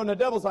 and the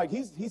devil's like,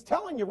 he's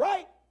telling you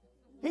right.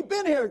 He's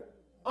been here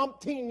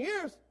umpteen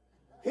years.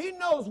 He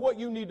knows what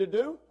you need to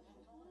do.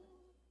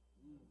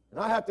 And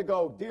I have to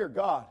go, dear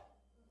God,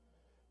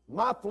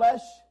 my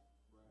flesh,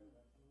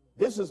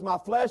 this is my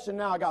flesh, and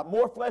now I got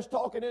more flesh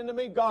talking into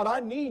me. God, I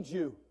need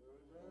you.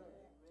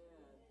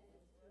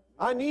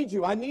 I need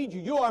you. I need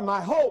you. You are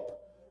my hope.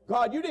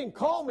 God, you didn't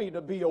call me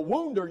to be a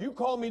wounder. You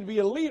called me to be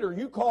a leader.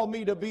 You called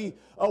me to be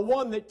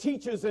one that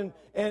teaches and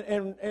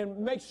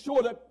makes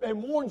sure that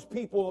and warns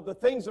people of the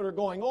things that are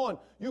going on.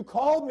 You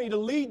called me to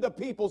lead the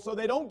people so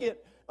they don't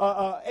get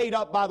ate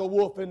up by the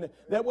wolf, and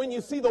that when you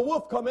see the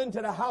wolf come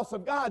into the house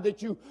of God,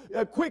 that you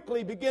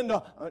quickly begin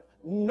to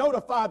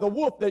notify the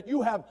wolf that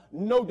you have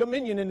no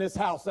dominion in this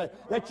house,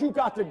 that you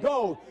got to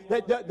go,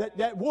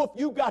 that wolf,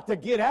 you got to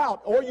get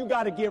out, or you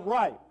got to get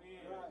right.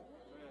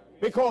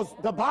 Because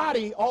the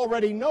body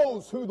already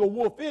knows who the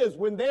wolf is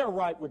when they're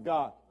right with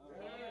God.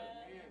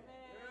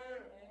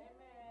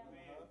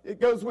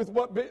 It goes with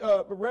what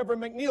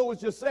Reverend McNeil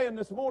was just saying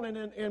this morning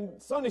in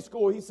Sunday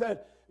school. He said,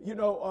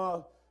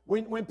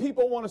 when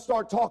people want to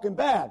start talking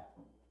bad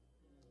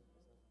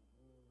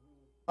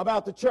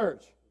about the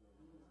church,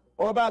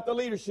 or about the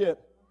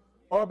leadership,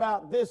 or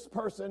about this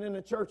person in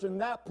the church and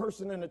that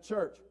person in the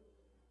church,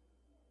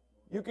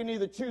 you can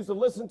either choose to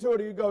listen to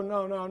it, or you go,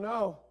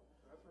 no.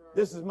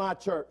 This is my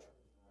church.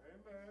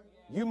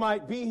 You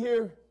might be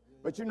here,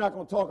 but you're not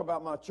going to talk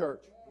about my church.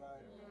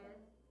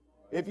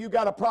 If you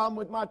got a problem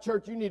with my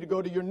church, you need to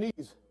go to your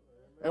knees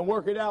and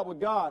work it out with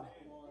God.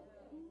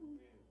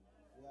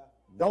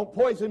 Don't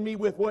poison me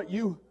with what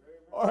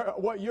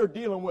you're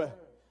dealing with.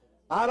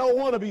 I don't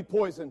want to be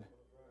poisoned.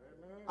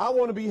 I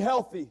want to be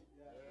healthy,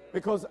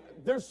 because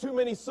there's too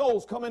many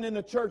souls coming in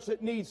the church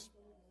that needs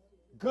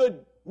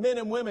good men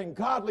and women,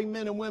 godly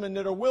men and women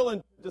that are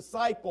willing to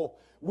disciple,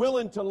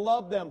 willing to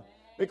love them,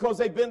 because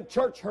they've been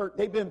church hurt,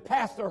 they've been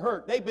pastor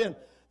hurt, they've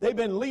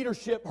been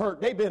leadership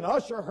hurt, they've been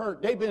usher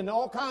hurt, they've been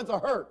all kinds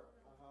of hurt.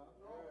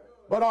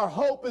 But our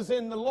hope is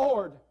in the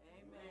Lord.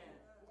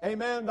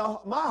 Amen.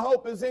 My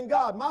hope is in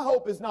God. My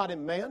hope is not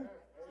in man.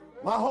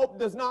 My hope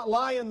does not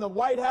lie in the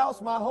White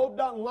House. My hope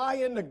doesn't lie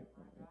in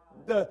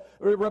the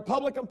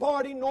Republican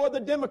Party nor the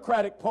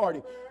Democratic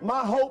Party.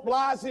 My hope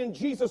lies in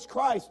Jesus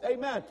Christ.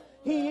 Amen.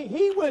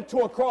 He went to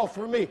a cross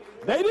for me.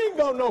 They didn't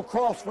go no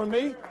cross for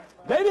me.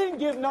 They didn't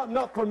give nothing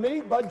up for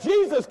me, but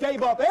Jesus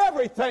gave up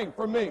everything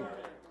for me.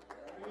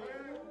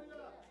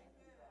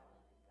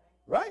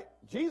 Right?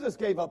 Jesus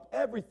gave up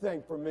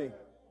everything for me.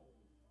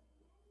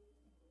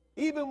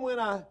 Even when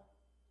I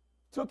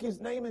took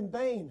his name in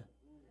vain.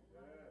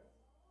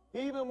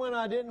 Even when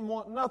I didn't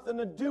want nothing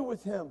to do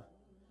with him.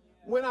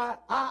 When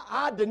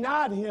I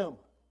denied him.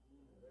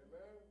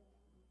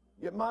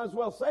 You might as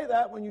well say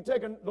that. When you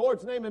take the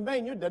Lord's name in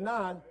vain, you're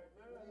denying,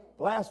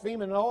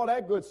 blaspheming, and all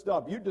that good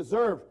stuff. You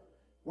deserve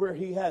where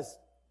he has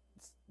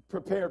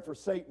prepared for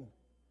Satan.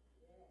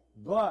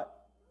 But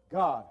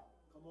God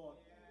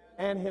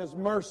and his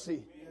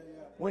mercy,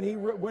 when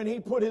he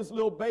put his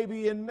little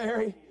baby in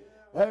Mary,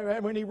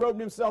 when he robed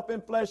himself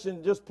in flesh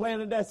and just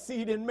planted that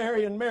seed in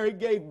Mary, and Mary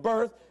gave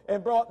birth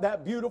and brought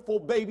that beautiful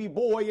baby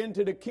boy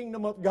into the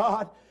kingdom of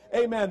God.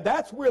 Amen.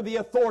 That's where the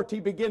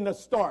authority began to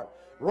start.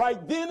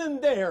 Right then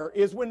and there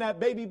is when that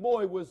baby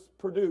boy was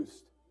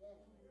produced.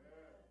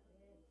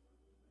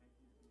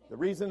 The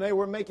reason they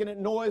were making it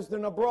noised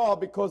and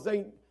abroad, because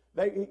they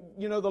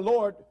the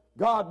Lord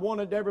God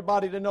wanted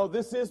everybody to know,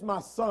 this is my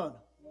son,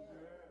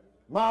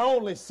 my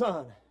only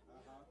son,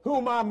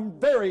 whom I'm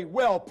very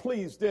well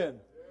pleased in.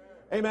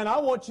 Amen. I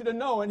want you to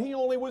know, and he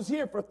only was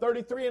here for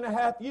 33 and a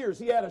half years.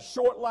 He had a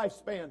short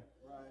lifespan,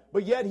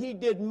 but yet he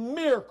did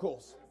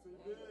miracles.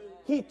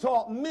 He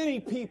taught many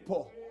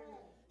people.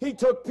 He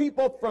took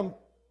people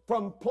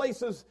from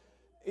places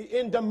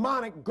in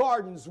demonic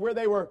gardens where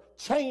they were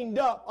chained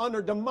up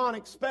under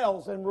demonic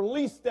spells and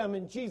released them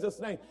in Jesus'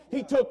 name.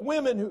 He took a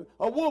woman,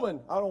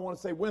 I don't want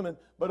to say women,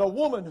 but a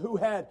woman who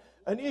had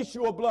an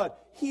issue of blood,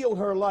 healed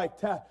her like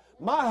that.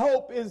 My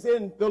hope is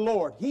in the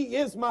Lord. He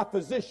is my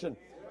physician.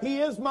 He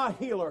is my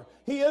healer.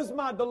 He is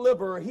my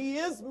deliverer. He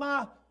is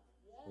my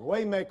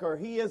waymaker.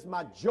 He is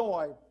my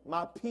joy,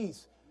 my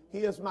peace. He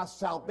is my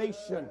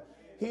salvation.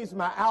 He's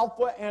my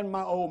Alpha and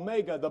my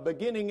Omega, the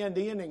beginning and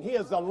the ending. He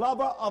is the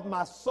lover of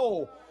my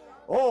soul.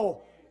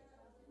 Oh,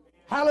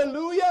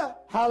 hallelujah,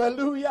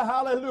 hallelujah,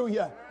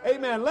 hallelujah.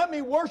 Amen. Let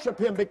me worship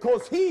him,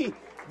 because he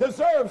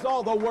deserves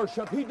all the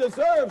worship. He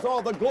deserves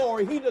all the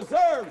glory. He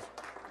deserves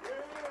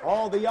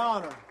all the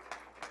honor.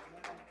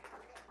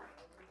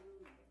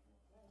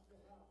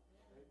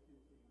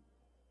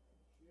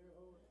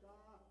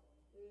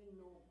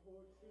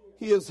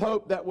 He is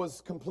hope that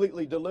was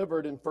completely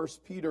delivered in 1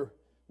 Peter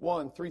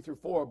 1, 3 through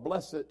 4.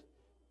 Blessed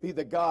be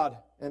the God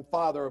and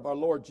Father of our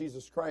Lord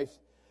Jesus Christ,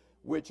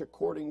 which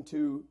according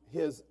to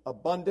his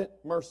abundant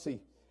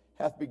mercy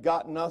hath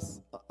begotten us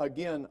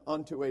again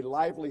unto a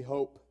lively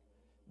hope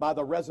by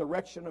the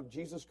resurrection of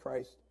Jesus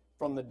Christ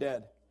from the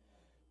dead,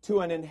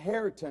 to an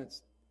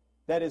inheritance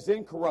that is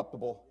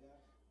incorruptible,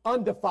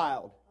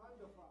 undefiled,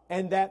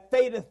 and that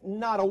fadeth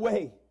not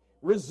away,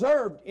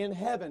 reserved in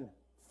heaven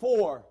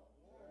for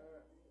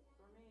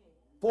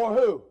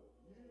who?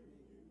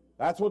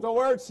 That's what the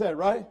word said,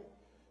 right?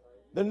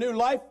 The New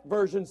Life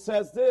Version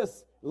says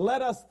this: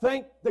 let us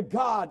thank the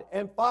God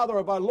and Father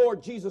of our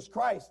Lord Jesus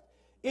Christ.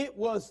 It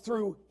was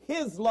through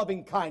his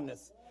loving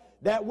kindness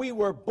that we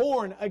were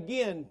born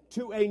again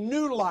to a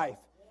new life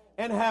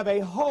and have a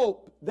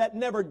hope that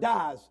never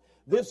dies.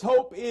 This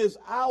hope is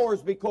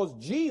ours because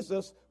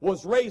Jesus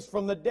was raised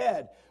from the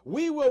dead.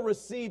 We will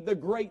receive the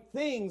great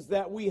things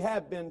that we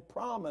have been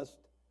promised.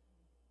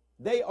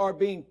 They are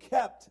being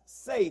kept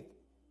safe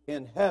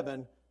in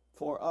heaven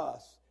for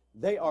us.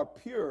 They are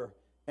pure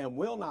and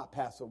will not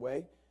pass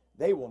away.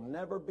 They will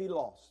never be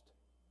lost.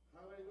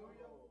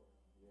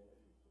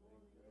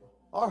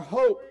 Our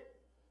hope,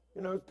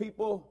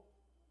 people,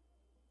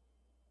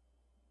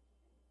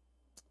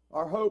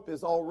 our hope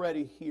is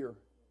already here.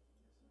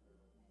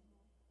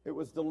 It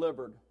was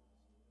delivered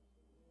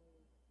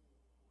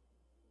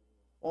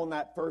on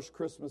that first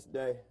Christmas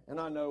day. And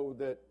I know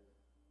that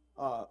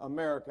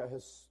America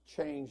has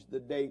changed the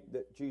date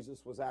that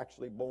Jesus was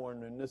actually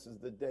born, and this is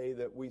the day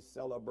that we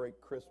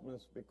celebrate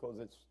Christmas because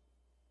it's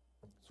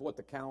what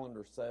the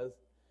calendar says.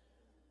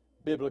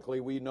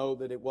 Biblically, we know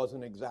that it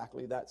wasn't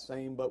exactly that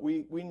same, but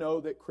we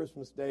know that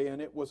Christmas Day,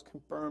 and it was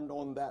confirmed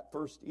on that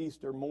first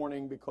Easter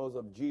morning because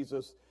of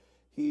Jesus,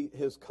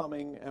 his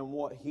coming and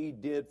what he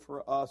did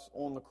for us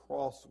on the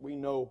cross. We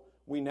know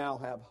we now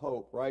have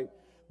hope, right?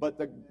 But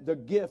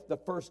the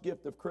first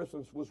gift of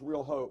Christmas was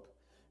real hope.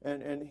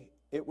 And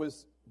it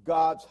was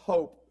God's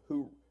hope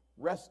who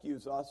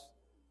rescues us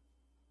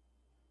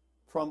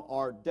from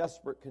our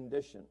desperate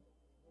condition.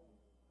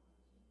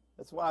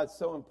 That's why it's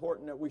so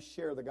important that we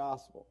share the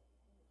gospel.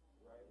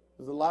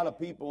 There's a lot of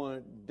people in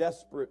a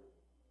desperate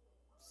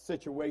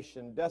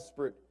situation,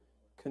 desperate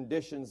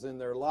conditions in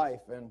their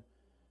life. And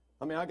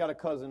I got a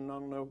cousin, I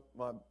don't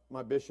know,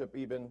 my bishop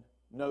even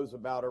knows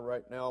about her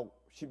right now.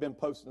 She's been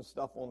posting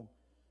stuff on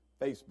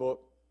Facebook.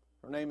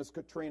 Her name is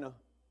Katrina.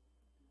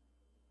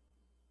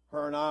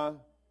 Her and I,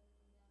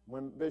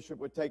 when Bishop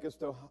would take us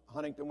to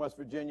Huntington, West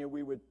Virginia,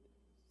 we would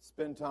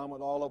spend time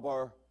with all of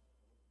our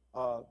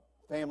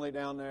family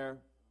down there.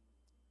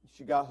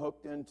 She got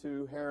hooked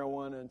into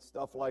heroin and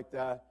stuff like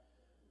that.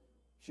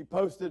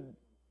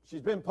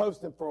 She's been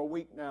posting for a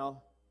week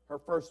now. Her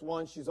first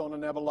one, she's on a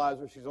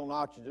nebulizer, she's on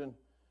oxygen.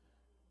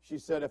 She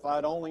said, if I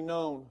had only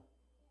known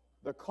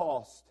the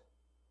cost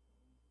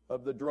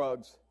of the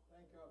drugs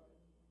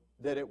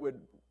that it would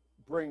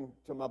bring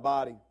to my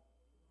body.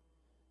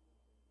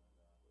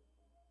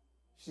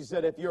 She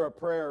said, if you're a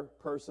prayer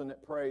person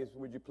that prays,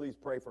 would you please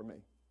pray for me?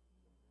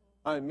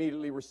 I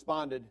immediately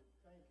responded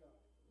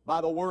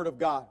by the Word of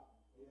God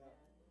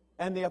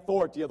and the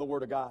authority of the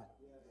Word of God.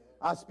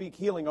 I speak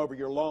healing over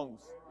your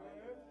lungs.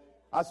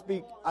 I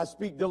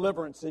speak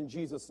deliverance in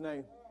Jesus'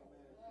 name.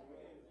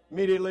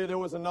 Immediately there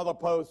was another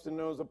post, and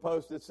there was a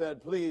post that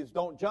said, please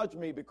don't judge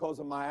me because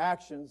of my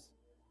actions.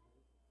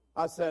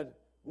 I said,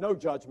 no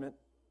judgment,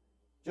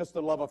 just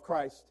the love of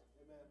Christ.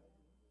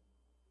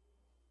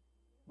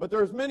 But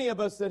there's many of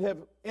us that have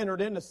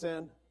entered into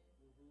sin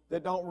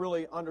that don't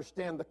really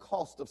understand the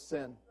cost of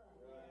sin.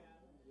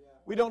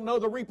 We don't know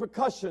the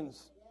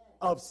repercussions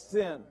of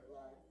sin.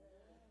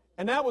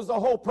 And that was the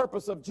whole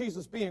purpose of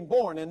Jesus being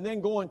born and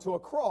then going to a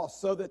cross,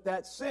 so that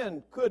that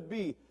sin could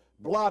be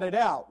blotted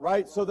out,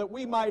 right? So that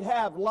we might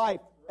have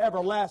life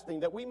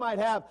everlasting, that we might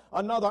have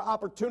another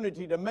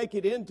opportunity to make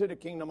it into the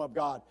kingdom of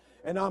God.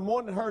 And I'm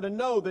wanting her to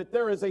know that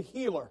there is a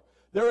healer,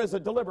 there is a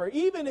deliverer.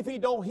 Even if he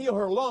don't heal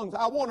her lungs,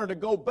 I want her to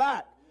go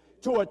back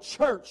to a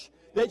church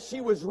that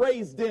she was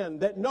raised in,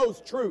 that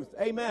knows truth.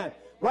 Amen.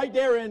 Right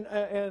there in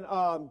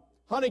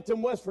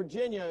Huntington, West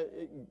Virginia,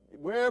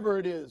 wherever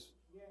it is,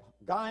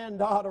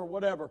 Guyandotte or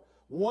whatever,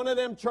 one of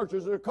them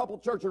churches, there are a couple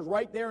churches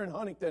right there in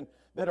Huntington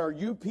that are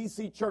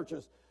UPC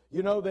churches,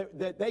 you know,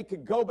 that they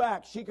could go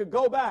back. She could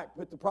go back,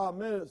 but the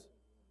problem is,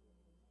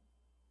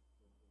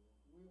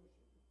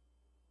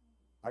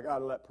 I got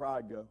to let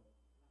pride go.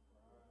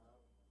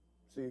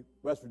 See,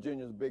 West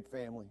Virginia is a big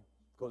family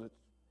because it's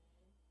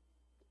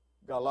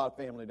got a lot of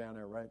family down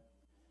there, right?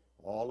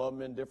 All of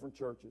them in different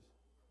churches.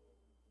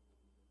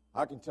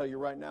 I can tell you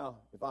right now,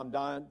 if I'm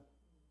dying,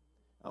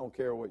 I don't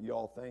care what you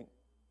all think.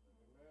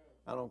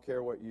 I don't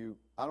care.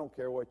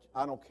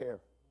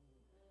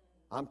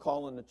 I'm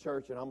calling the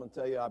church and I'm going to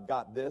tell you I've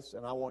got this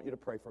and I want you to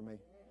pray for me.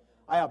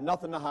 I have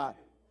nothing to hide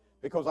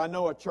because I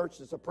know a church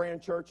that's a praying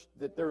church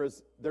that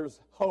there's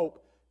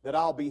hope that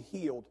I'll be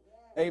healed.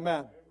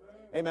 Amen.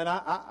 Amen.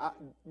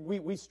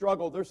 We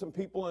struggle. There's some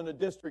people in the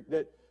district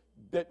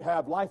that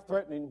have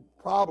life-threatening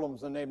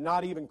problems, and they've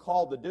not even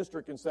called the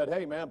district and said,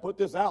 hey, man, put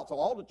this out so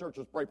all the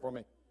churches pray for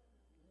me.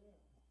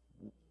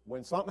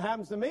 When something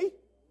happens to me,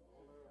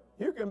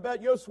 you can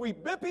bet your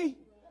sweet bippy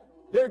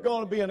there's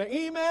going to be an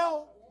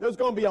email, there's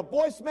going to be a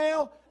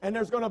voicemail, and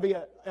there's going to be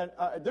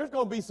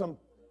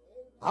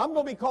I'm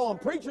going to be calling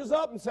preachers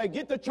up and say,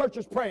 get the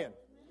churches praying.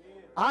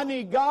 I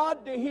need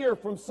God to hear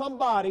from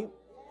somebody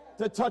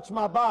to touch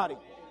my body.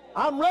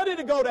 I'm ready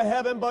to go to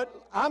heaven,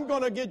 but I'm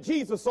going to get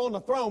Jesus on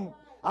the throne.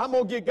 I'm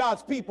going to get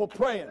God's people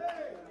praying.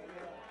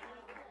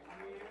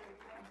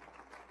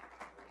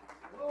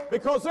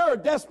 Because there are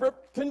desperate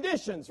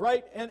conditions,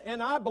 right?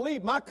 And I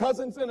believe my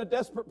cousin's in a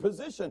desperate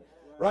position,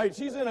 right?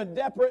 She's in a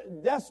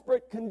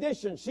desperate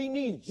condition. She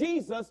needs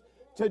Jesus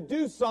to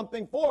do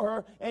something for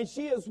her, and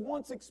she has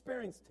once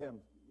experienced him.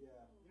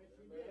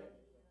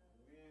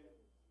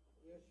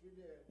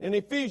 In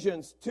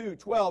Ephesians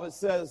 2:12, it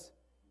says,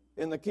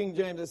 in the King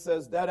James, it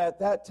says that at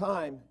that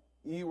time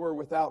ye were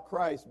without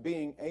Christ,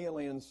 being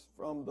aliens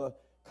from the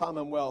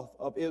commonwealth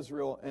of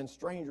Israel and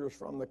strangers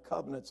from the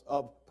covenants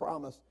of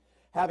promise,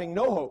 having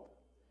no hope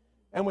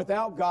and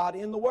without God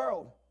in the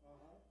world.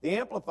 The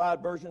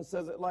Amplified Version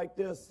says it like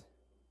this: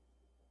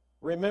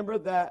 remember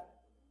that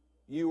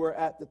you were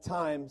at the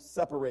time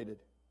separated,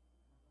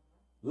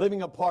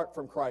 living apart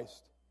from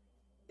Christ,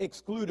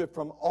 excluded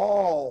from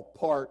all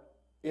part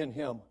in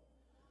him,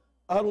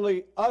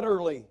 utterly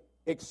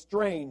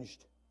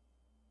estranged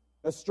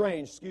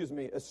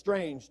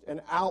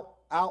and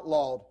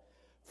outlawed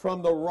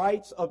from the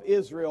rights of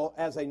Israel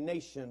as a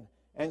nation,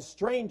 and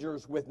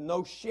strangers with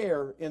no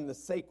share in the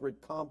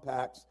sacred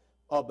compacts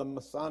of the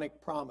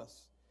messianic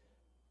promise,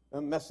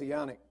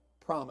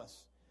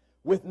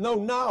 with no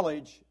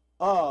knowledge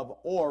of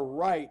or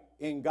right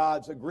in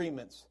God's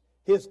agreements,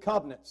 his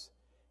covenants,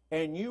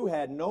 and you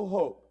had no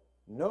hope,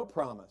 no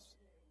promise.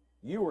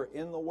 You were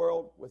in the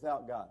world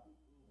without God.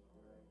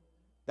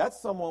 That's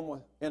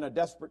someone in a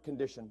desperate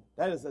condition.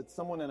 That is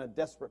someone in a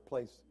desperate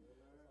place.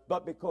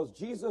 But because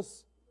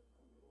Jesus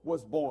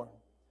was born,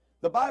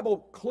 the Bible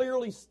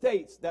clearly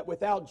states that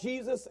without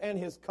Jesus and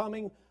his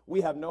coming,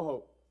 we have no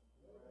hope.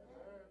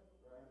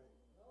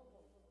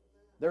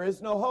 There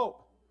is no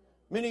hope.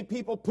 Many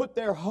people put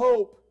their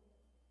hope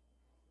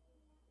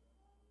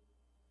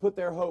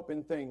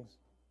in things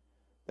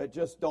that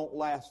just don't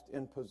last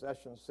in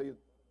possession. See,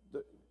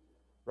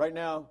 right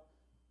now,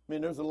 I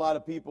mean, there's a lot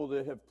of people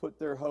that have put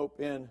their hope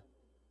in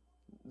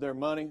their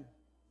money.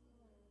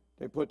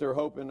 They put their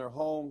hope in their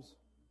homes.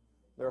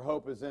 Their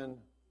hope is in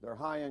their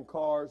high-end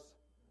cars.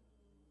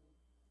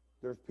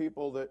 There's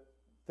people that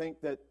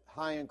think that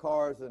high-end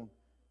cars and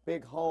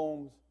big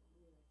homes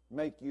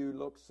make you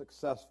look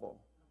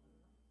successful.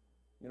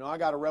 You know, I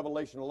got a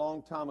revelation a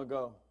long time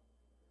ago.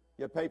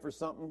 You pay for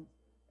something,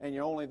 and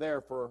you're only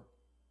there for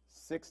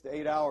 6 to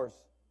 8 hours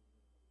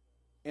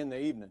in the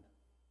evening.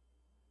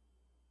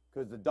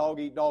 Because the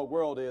dog-eat-dog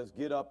world is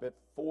get up at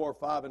 4 or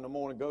 5 in the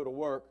morning, go to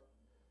work,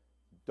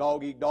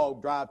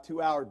 dog-eat-dog, drive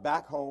 2 hours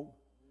back home,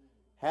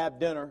 have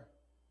dinner.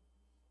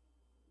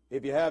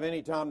 If you have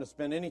any time to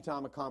spend any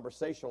time of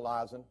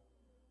conversationalizing,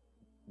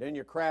 then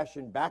you're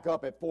crashing back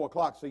up at 4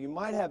 o'clock. So you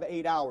might have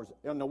 8 hours.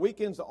 On the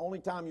weekends, the only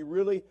time you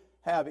really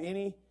have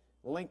any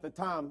length of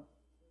time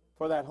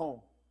for that home.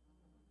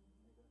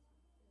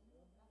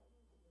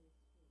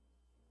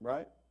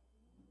 Right?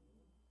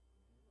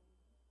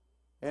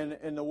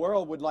 And the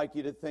world would like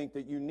you to think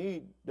that you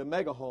need the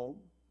mega home.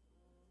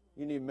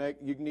 You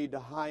need the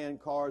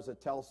high-end cars, the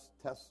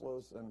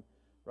Teslas, and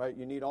right.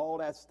 You need all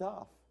that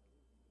stuff.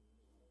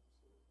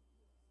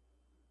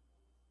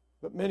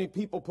 But many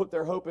people put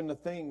their hope in the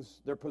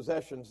things, their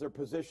possessions, their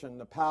position,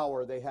 the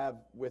power they have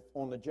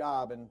on the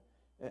job.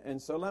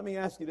 And so let me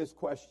ask you this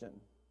question.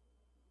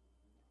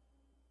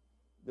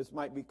 This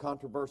might be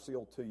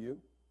controversial to you.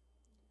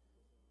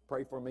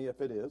 Pray for me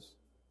if it is.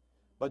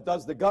 But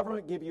does the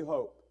government give you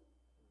hope?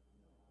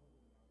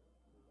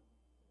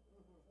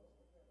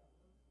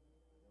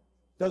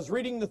 Does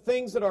reading the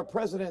things that our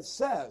president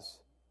says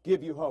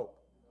give you hope?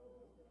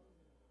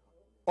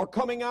 Or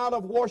coming out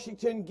of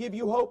Washington give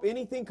you hope?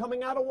 Anything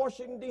coming out of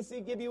Washington,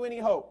 D.C. give you any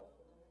hope?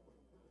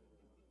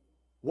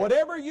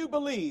 Whatever you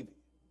believe,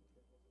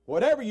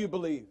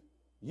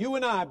 you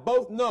and I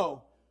both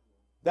know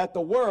that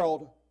the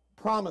world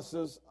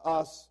promises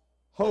us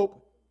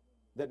hope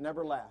that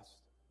never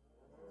lasts.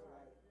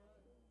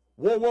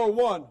 World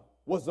War I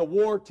was the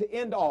war to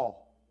end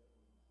all.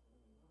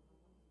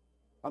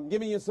 I'm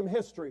giving you some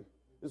history.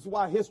 This is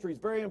why history is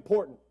very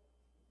important.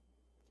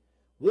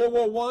 World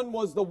War I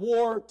was the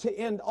war to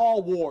end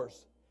all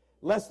wars.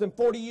 Less than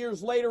 40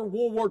 years later,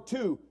 World War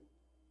II.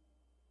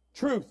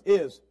 Truth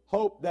is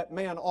hope that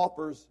man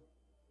offers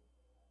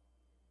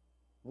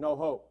no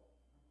hope.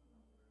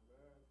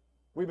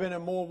 We've been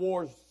in more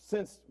wars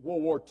since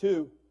World War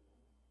II.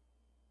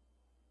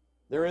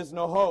 There is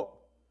no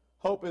hope.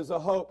 Hope is a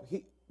hope.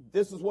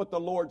 This is what the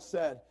Lord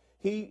said.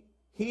 He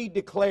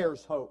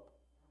declares hope.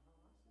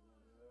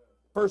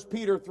 1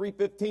 Peter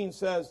 3:15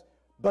 says,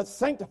 "But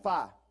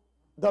sanctify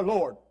the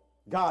Lord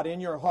God in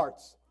your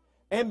hearts,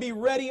 and be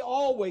ready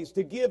always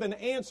to give an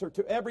answer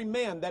to every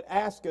man that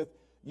asketh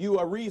you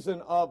a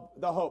reason of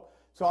the hope."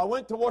 So I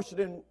went to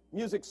Washington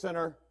Music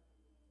Center.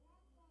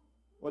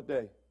 What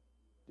day?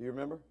 Do you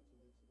remember?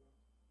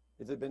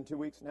 Has it been 2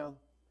 weeks now?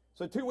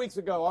 So 2 weeks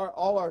ago,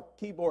 all our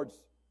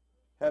keyboards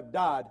have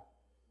died.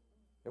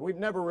 And we've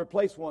never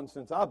replaced one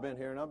since I've been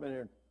here, and I've been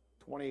here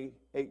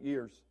 28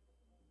 years.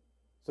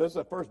 So this is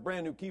the first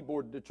brand new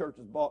keyboard the church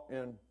has bought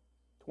in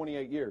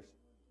 28 years.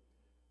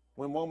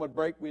 When one would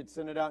break, we'd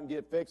send it out and get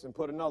it fixed and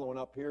put another one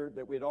up here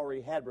that we'd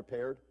already had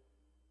repaired.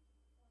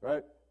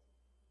 Right?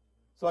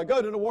 So I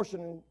go to the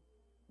Washington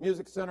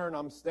Music Center, and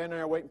I'm standing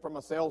there waiting for my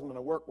salesman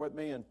to work with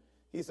me, and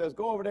he says,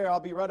 "Go over there, I'll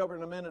be right over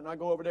in a minute," and I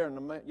go over there,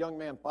 and the young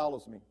man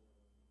follows me.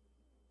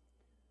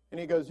 And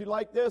he goes, "You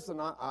like this?"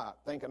 And I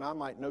thinking I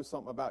might know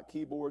something about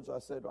keyboards. I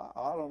said,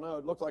 I don't know.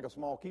 It looks like a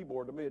small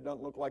keyboard to me. It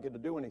doesn't look like it to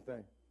do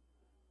anything.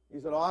 He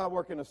said, "Oh, I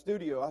work in a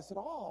studio." I said,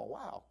 "Oh,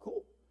 wow,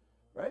 cool."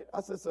 Right?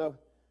 I said, so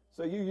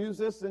you use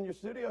this in your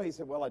studio?" He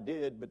said, "Well, I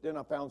did, but then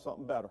I found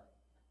something better."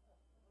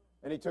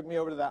 And he took me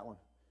over to that one.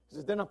 He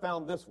says, "Then I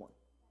found this one."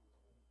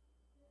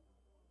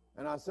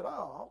 And I said,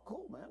 "Oh,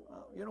 cool, man.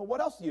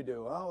 What else do you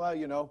do?" "Oh,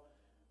 well,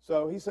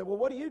 So he said, "Well,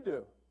 what do you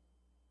do?"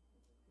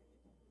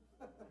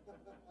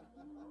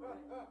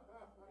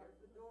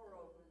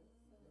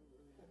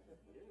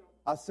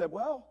 I said,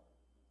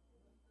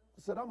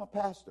 "I'm a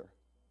pastor."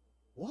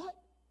 "What?"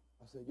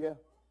 I said, "Yeah."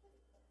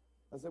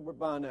 I said, "We're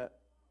buying that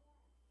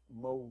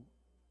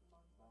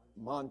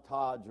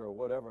Montage or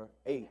whatever,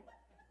 8.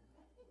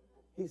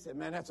 He said,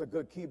 "Man, that's a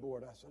good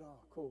keyboard." I said, "Oh,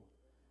 cool."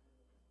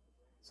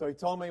 So he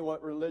told me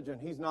what religion.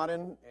 He's not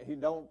in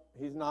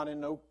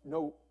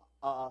no,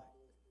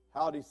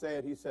 how'd he say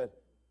it? He said,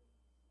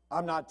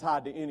 "I'm not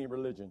tied to any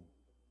religion."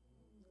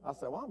 I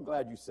said, "Well, I'm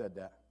glad you said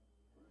that,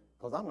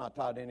 because I'm not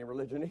tied to any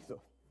religion either."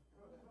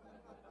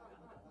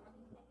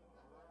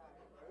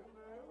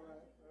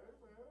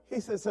 He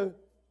said,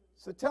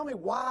 so tell me,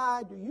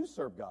 why do you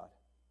serve God?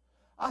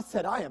 I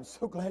said, "I am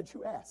so glad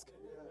you asked."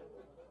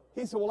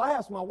 He said, "Well, I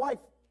asked my wife.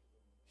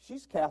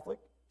 She's Catholic.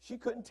 She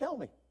couldn't tell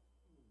me."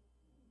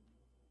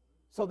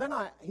 So then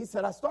he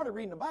said, "I started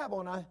reading the Bible,"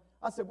 and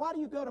I said, "Why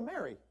do you go to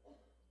Mary?"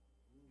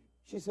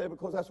 She said,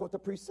 "Because that's what the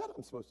priest said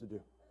I'm supposed to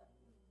do."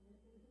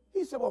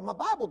 He said, "Well, my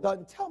Bible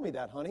doesn't tell me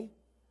that, honey.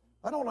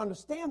 I don't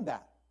understand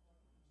that."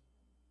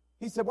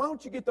 He said, "Why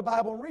don't you get the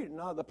Bible and read it?"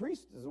 "No, the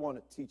priest is the one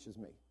that teaches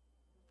me."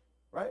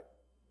 Right?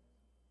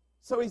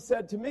 So he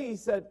said to me,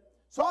 "So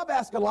I've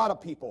asked a lot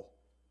of people,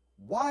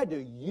 why do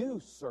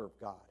you serve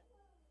God?"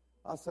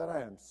 I said,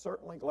 "I am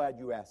certainly glad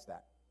you asked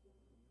that."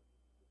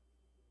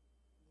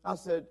 I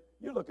said,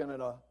 "You're looking at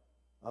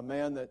a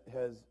man that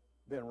has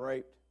been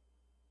raped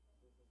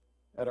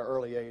at an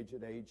early age,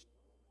 at age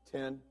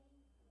 10.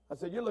 I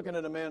said, you're looking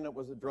at a man that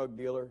was a drug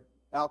dealer,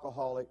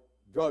 alcoholic,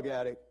 drug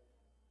addict,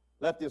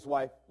 left his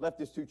wife, left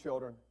his 2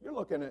 children. You're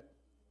looking at,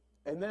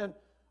 and then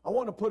I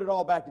want to put it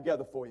all back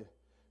together for you.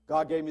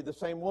 God gave me the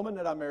same woman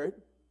that I married,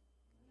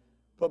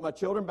 put my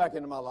children back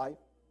into my life,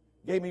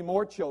 gave me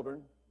more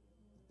children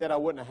that I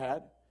wouldn't have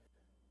had,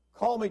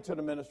 called me to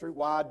the ministry,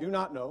 why I do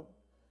not know.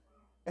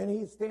 And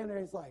he's standing there,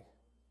 he's like,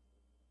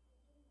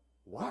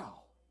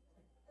 wow.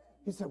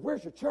 He said,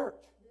 where's your church?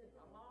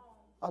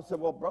 I said,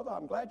 well, brother,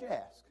 I'm glad you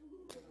asked.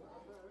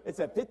 It's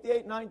at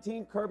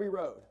 5819 Kirby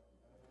Road.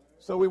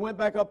 So we went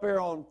back up there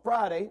on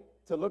Friday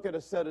to look at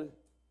a set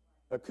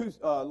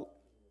of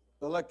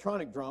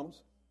electronic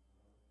drums.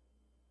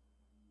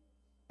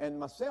 And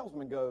my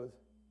salesman goes,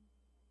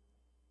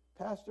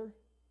 Pastor,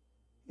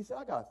 he said,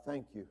 I got to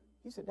thank you.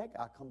 He said, that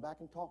guy come back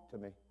and talk to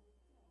me.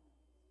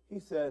 He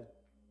said,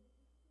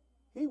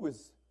 he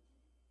was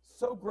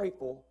so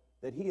grateful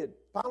that he had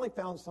finally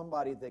found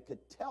somebody that could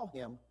tell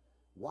him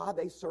why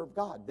they serve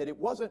God, that it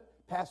wasn't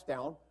passed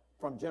down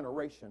from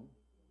generation.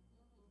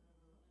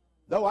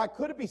 Though I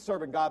could be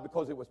serving God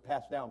because it was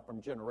passed down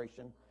from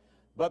generation,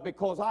 but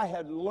because I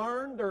had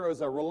learned there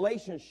is a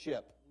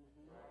relationship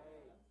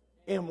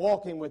in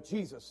walking with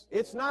Jesus.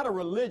 It's not a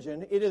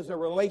religion, it is a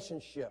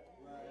relationship.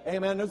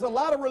 Amen. There's a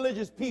lot of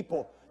religious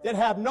people that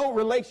have no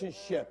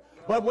relationship.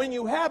 But when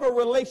you have a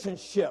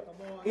relationship,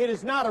 it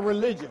is not a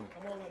religion.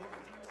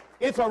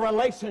 It's a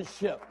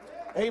relationship.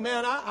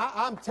 Amen.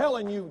 I'm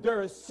telling you,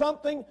 there is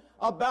something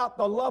about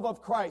the love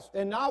of Christ.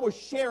 And I was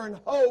sharing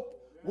hope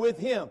with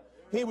him.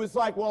 He was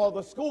like, well,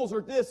 the schools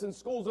are this and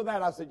schools are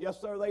that. I said, yes,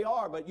 sir, they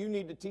are. But you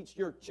need to teach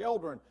your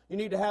children. You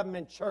need to have them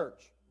in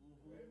church.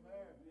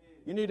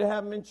 You need to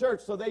have them in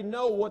church so they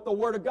know what the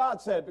Word of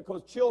God said.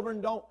 Because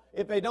children don't,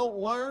 if they don't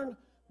learn,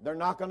 they're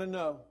not going to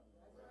know.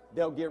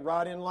 They'll get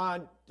right in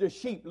line. The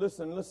sheep,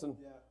 listen.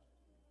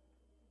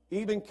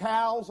 Even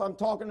cows, I'm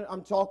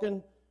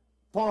talking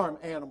farm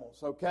animals,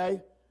 okay?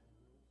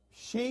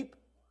 Sheep,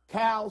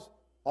 cows,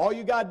 all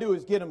you got to do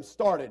is get them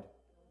started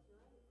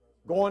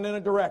going in a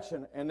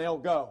direction and they'll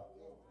go.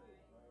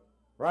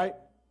 Right?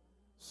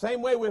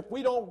 Same way if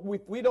we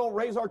don't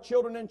raise our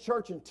children in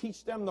church and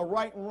teach them the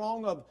right and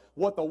wrong of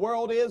what the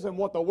world is and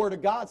what the Word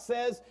of God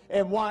says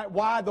and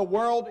why the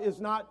world is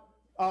not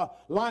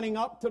lining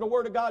up to the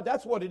Word of God.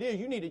 That's what it is.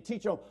 You need to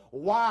teach them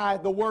why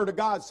the Word of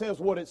God says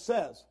what it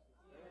says.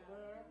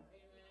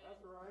 That's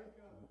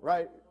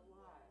right.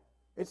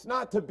 It's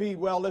not to be,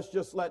 well, let's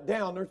just let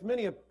down. There's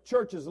many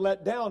churches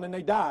let down and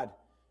they died.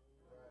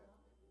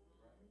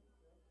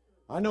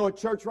 I know a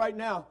church right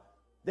now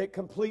that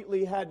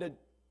completely had to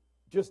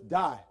just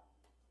die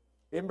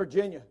in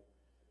Virginia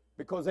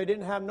because they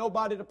didn't have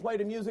nobody to play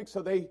the music,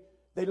 so they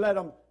let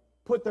them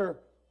put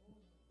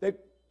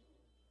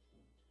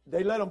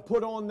they let them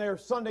put on their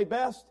Sunday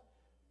best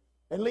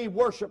and lead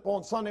worship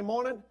on Sunday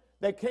morning.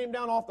 They came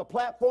down off the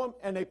platform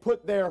and they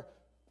put their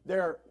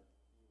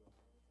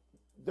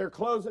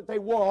clothes that they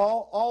wore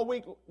all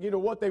week,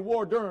 what they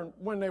wore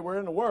when they were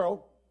in the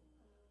world.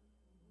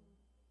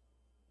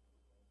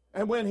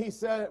 And when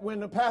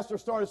the pastor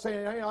started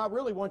saying, hey, I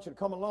really want you to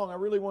come along, I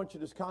really want you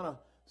to kind of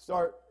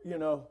start,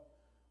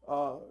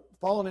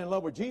 falling in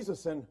love with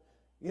Jesus and,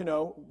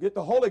 get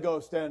the Holy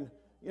Ghost and,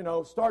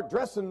 start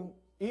dressing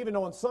even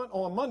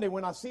on Monday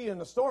when I see you in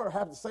the store,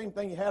 have the same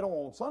thing you had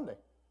on Sunday.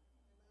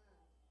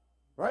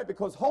 Right?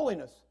 Because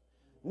holiness.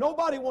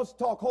 Nobody wants to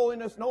talk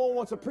holiness. No one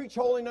wants to preach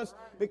holiness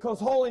because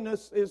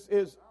holiness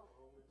is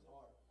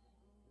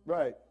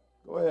right.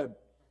 Go ahead.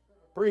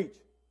 Preach.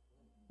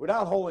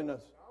 Without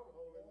holiness.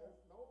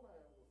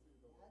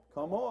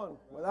 Come on.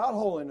 Without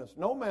holiness,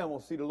 no man will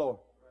see the Lord.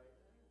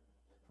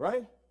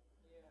 Right?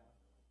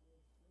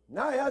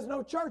 Now he has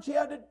no church. He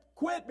had to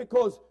quit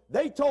because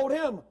they told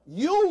him,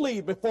 you'll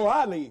leave before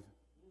I leave.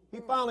 He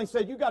finally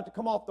said, you got to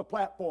come off the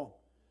platform.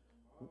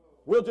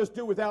 We'll just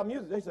do without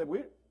music. They said,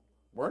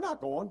 we're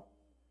not going.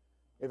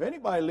 If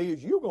anybody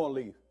leaves, you're going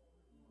to leave.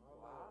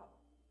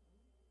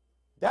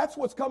 That's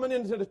what's coming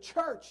into the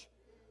church.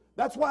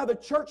 That's why the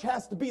church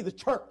has to be the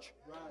church.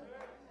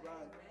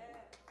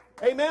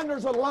 Amen.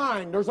 There's a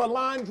line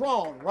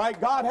drawn, right?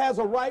 God has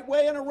a right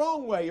way and a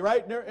wrong way,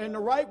 right? And the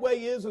right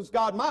way is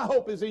God, my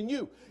hope is in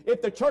you.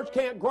 If the church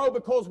can't grow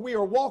because we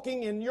are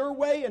walking in your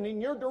way and in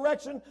your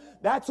direction,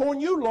 that's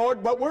on you,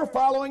 Lord, but we're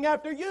following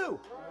after you.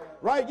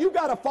 Right? You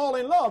got to fall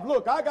in love.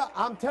 Look,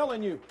 I'm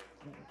telling you,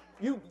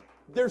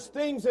 there's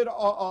things that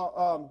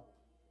are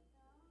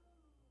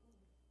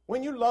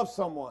when you love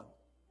someone,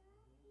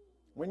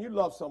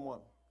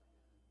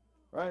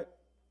 right?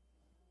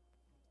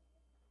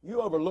 You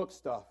overlook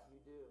stuff.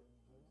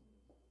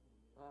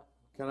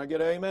 Can I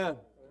get an amen?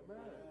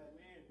 Amen?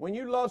 When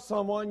you love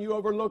someone, you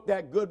overlook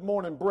that good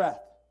morning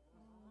breath.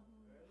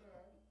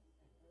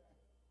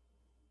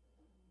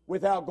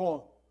 Without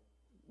going,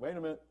 wait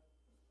a minute.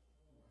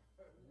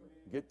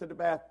 Get to the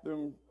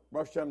bathroom,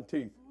 brush them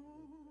teeth.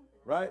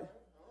 Right?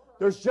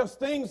 There's just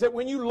things that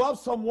when you love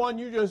someone,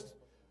 you just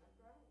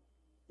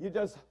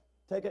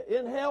take an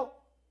inhale.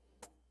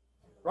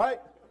 Right?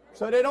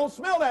 So they don't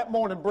smell that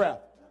morning breath.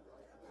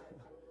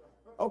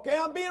 Okay,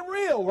 I'm being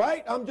real,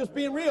 right? I'm just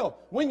being real.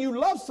 When you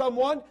love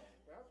someone,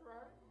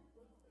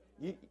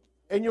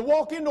 and you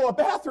walk into a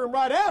bathroom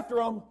right after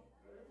them,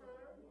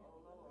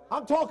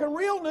 I'm talking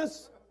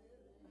realness.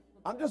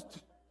 I'm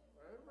just...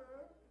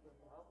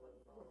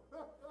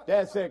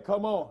 Dad said,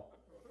 come on.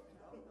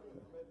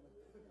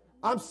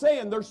 I'm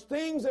saying there's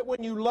things that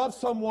when you love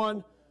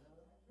someone,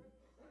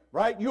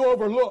 right, you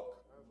overlook.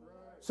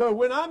 So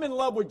when I'm in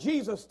love with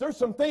Jesus, there's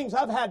some things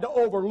I've had to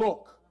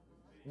overlook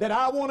that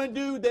I want to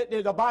do that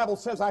the Bible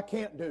says I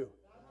can't do.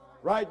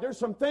 Right? There's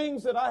some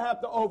things that I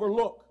have to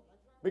overlook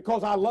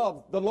because I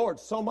love the Lord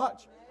so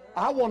much.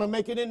 I want to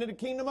make it into the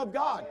kingdom of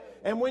God.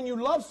 And when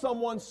you love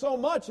someone so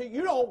much,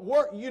 you don't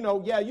work,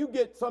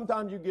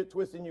 sometimes you get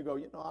twisted and you go,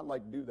 I'd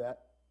like to do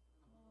that.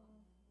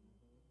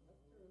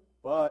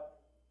 But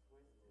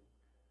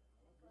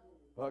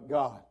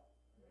God,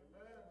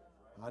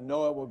 I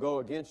know it will go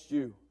against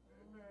you.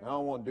 I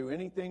don't want to do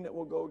anything that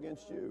will go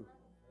against you.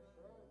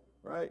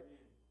 Right?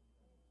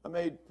 I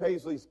made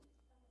Paisley's,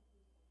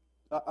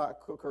 I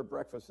cook her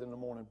breakfast in the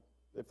morning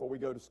before we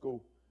go to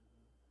school.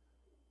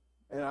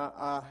 And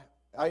I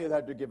either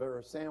have to give her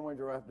a sandwich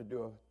or I have to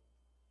do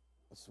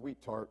a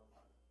sweet tart.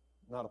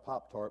 Not a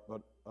Pop-Tart,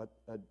 but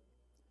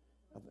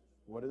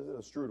what is it?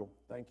 A strudel.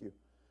 Thank you.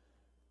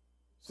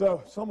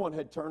 So someone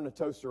had turned the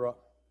toaster up.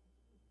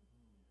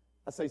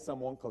 I say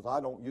someone because I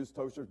don't use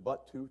toasters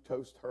but to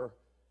toast her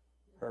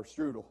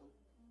strudel.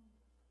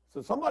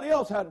 So somebody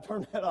else had to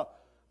turn that up.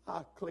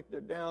 I clicked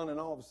it down and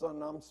all of a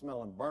sudden I'm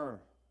smelling burn.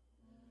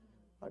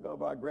 I go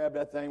by, grab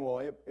that thing. Well,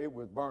 it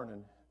was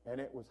burning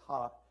and it was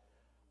hot.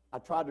 I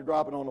tried to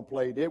drop it on the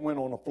plate. It went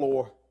on the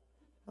floor.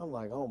 I'm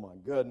like, oh my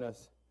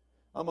goodness.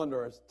 I'm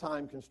under a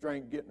time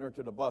constraint getting her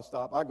to the bus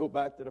stop. I go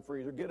back to the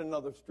freezer, get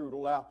another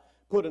strudel out,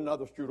 put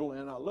another strudel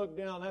in. I look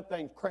down, that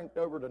thing's cranked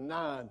over to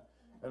 9.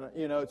 And,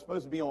 it's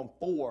supposed to be on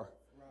 4.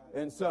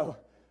 Right. And so,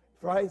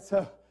 right?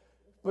 So,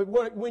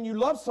 but when you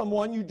love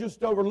someone, you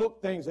just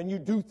overlook things and you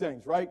do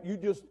things, right?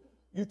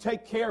 You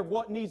take care of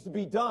what needs to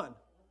be done,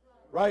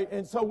 right?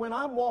 And so when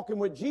I'm walking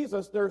with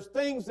Jesus, there's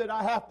things that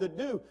I have to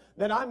do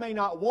that I may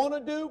not want to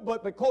do,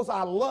 but because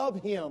I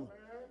love Him,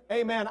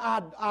 amen,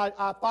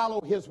 I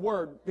follow His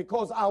word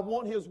because I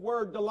want His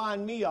word to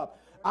line me up.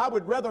 I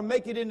would rather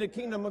make it in the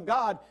kingdom of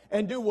God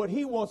and do what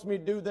He wants me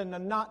to do than to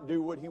not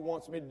do what He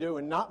wants me to do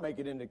and not make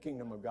it in the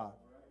kingdom of God.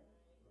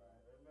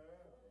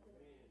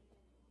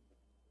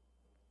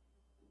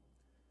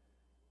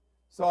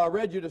 So I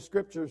read you the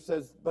scripture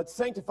says, but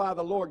sanctify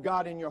the Lord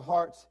God in your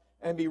hearts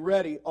and be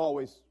ready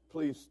always.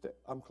 Please,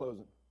 I'm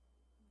closing.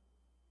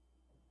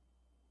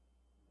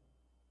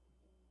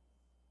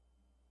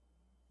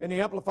 In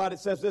the Amplified it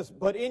says this,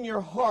 but in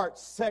your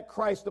hearts set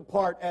Christ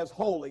apart as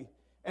holy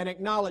and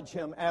acknowledge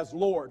Him as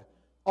Lord.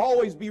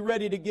 Always be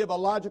ready to give a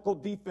logical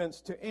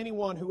defense to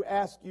anyone who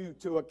asks you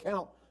to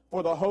account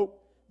for the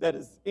hope that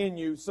is in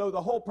you. So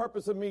the whole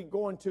purpose of me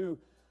going to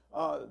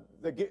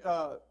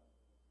the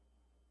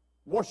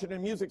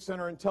Washington Music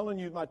Center and telling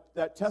you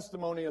that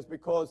testimony is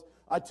because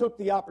I took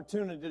the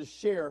opportunity to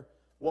share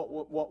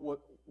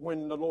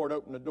when the Lord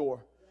opened the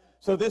door.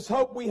 So this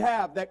hope we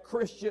have that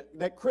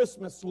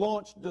Christmas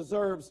launch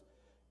deserves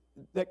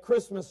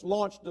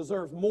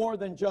more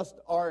than just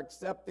our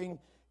accepting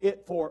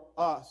it for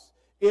us.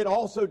 It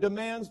also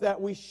demands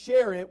that we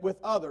share it with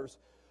others.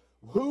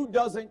 Who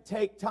doesn't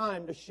take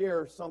time to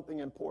share something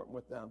important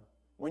with them?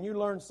 When you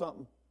learn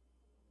something,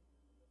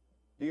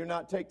 do you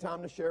not take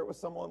time to share it with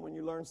someone when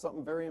you learn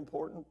something very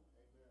important?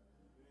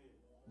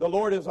 The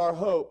Lord is our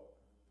hope.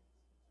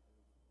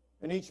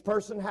 And each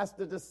person has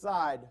to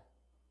decide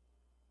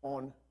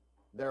on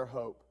their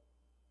hope.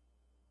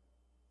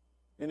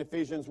 In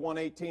Ephesians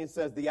 1:18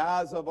 says, the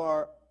eyes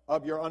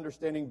of your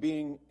understanding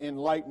being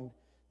enlightened,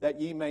 that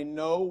ye may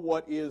know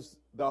what is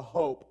the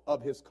hope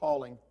of His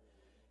calling,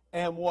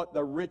 and what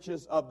the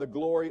riches of the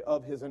glory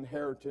of His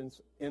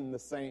inheritance in the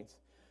saints.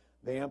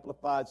 The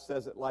Amplified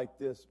says it like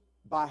this,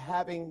 by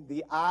having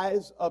the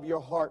eyes of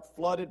your heart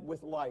flooded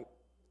with light.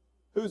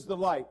 Who's the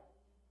light?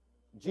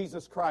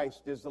 Jesus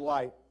Christ is the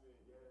light.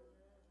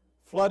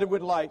 Flooded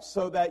with light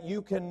so that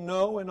you can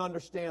know and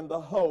understand the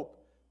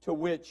hope to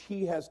which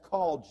He has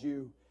called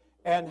you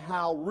and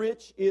how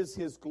rich is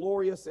His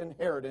glorious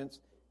inheritance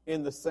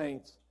in the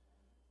saints,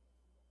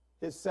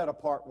 His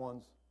set-apart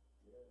ones.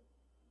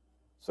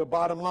 So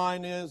bottom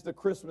line is the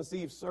Christmas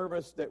Eve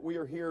service that we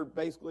are here,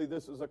 basically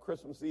this is a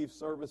Christmas Eve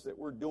service that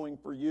we're doing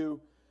for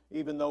you,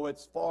 even though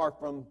it's far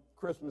from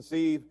Christmas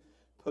Eve.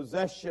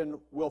 Possessions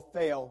will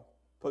fail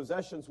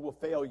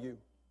you.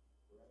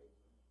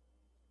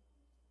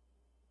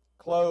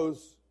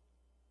 Clothes,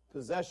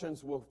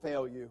 possessions will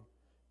fail you.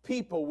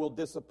 People will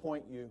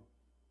disappoint you.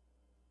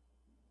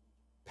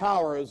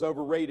 Power is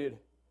overrated.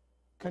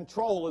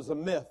 Control is a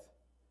myth.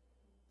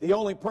 The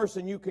only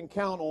person you can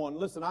count on,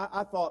 listen,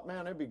 I thought,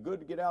 man, it'd be good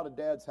to get out of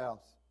Dad's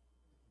house.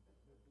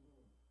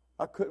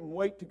 I couldn't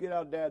wait to get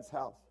out of Dad's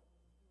house.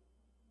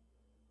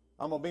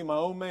 I'm going to be my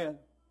own man.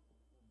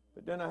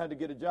 But then I had to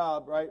get a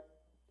job, right?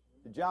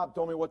 The job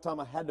told me what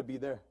time I had to be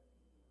there.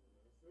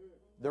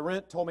 The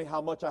rent told me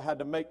how much I had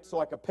to make so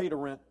I could pay the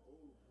rent.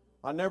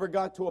 I never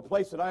got to a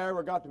place that I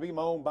ever got to be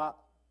my own boss.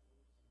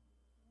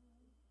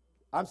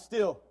 I'm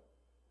still,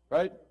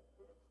 right?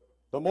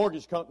 The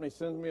mortgage company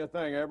sends me a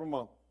thing every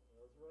month.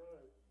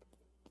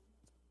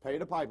 Pay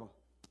the piper.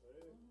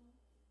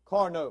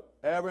 Car note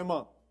every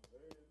month.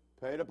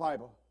 Pay the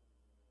piper.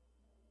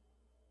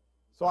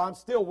 So I'm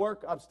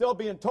still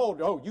being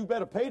told, oh, you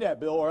better pay that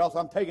bill or else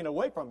I'm taking it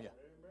away from you.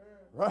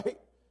 Amen. Right?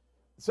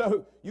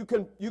 So you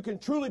can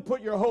truly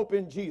put your hope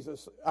in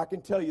Jesus. I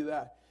can tell you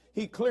that.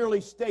 He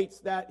clearly states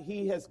that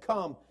he has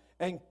come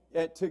and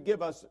to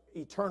give us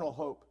eternal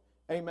hope.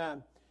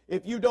 Amen.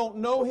 If you don't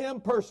know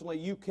him personally,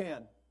 you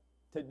can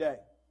today.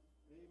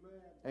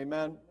 Amen.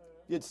 Amen.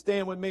 You'd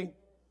stand with me.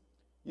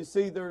 You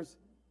see, there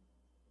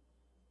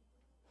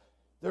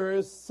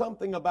is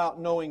something about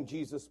knowing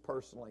Jesus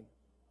personally.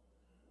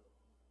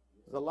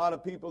 There's a lot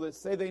of people that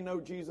say they know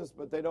Jesus,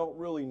 but they don't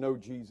really know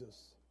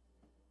Jesus.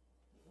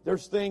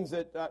 There's things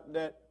that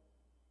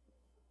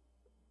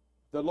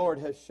the Lord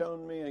has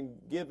shown me and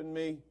given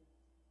me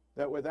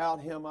that without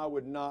him I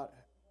would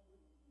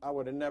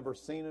have never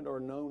seen it or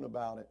known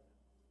about it.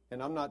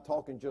 And I'm not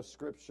talking just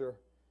Scripture.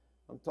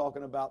 I'm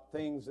talking about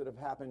things that have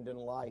happened in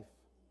life.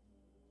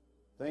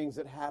 Things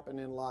that happen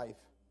in life.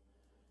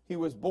 He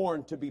was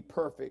born to be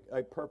perfect,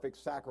 a perfect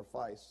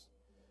sacrifice.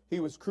 He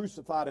was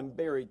crucified and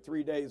buried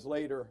 3 days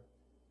later.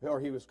 Or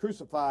he was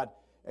crucified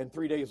and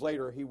 3 days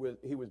later he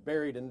was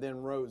buried and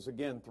then rose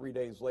again 3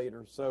 days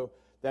later so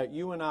that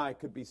you and I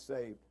could be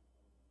saved.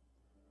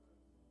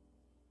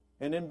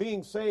 And in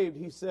being saved,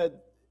 he said,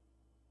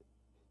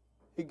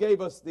 he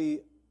gave us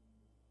the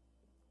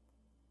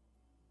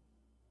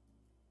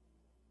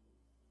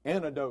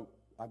antidote,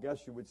 I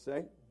guess you would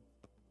say,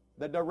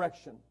 the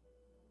direction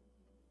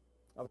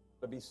of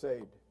how to be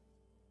saved.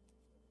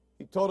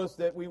 He told us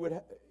that we would,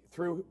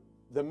 through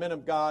the men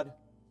of God,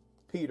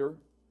 Peter,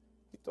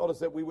 he told us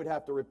that we would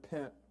have to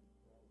repent.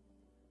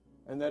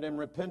 And that in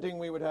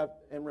repenting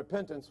and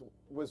repentance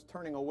was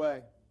turning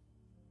away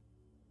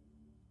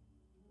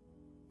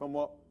from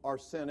what our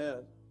sin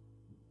is.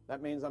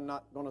 That means I'm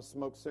not going to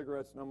smoke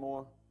cigarettes no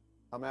more.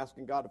 I'm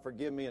asking God to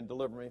forgive me and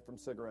deliver me from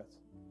cigarettes.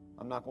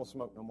 I'm not going to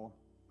smoke no more.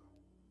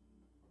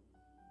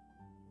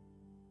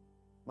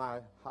 My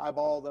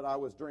highball that I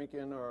was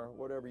drinking, or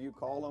whatever you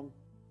call them,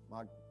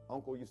 my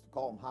uncle used to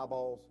call them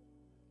highballs.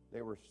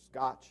 They were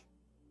scotch.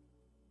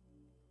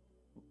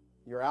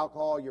 Your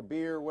alcohol, your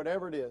beer,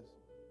 whatever it is,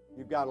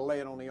 you've got to lay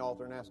it on the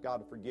altar and ask God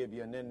to forgive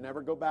you and then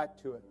never go back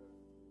to it.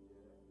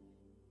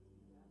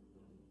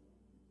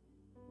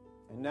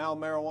 And now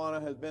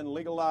marijuana has been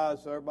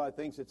legalized, so everybody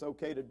thinks it's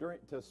okay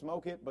to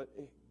smoke it, but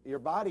your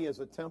body is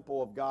a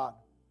temple of God.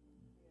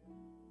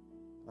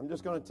 I'm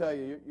just going to tell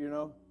you,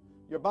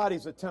 your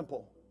body's a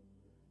temple,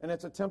 and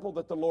it's a temple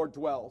that the Lord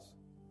dwells.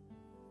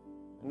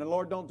 And the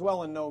Lord don't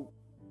dwell in no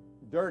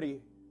dirty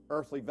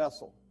earthly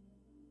vessel.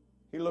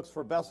 He looks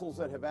for vessels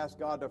that have asked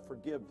God to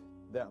forgive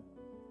them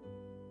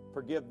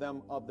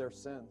of their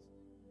sins,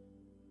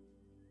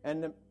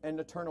 and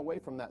to turn away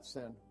from that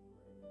sin.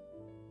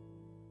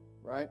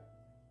 Right?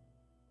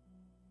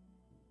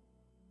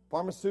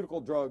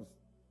 Pharmaceutical drugs,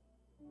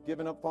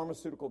 giving up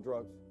pharmaceutical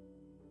drugs.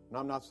 And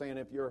I'm not saying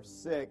if you're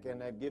sick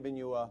and they've given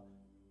you an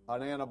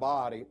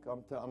antibiotic,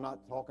 I'm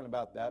not talking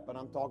about that, but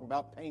I'm talking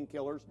about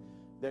painkillers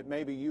that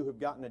maybe you have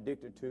gotten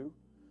addicted to.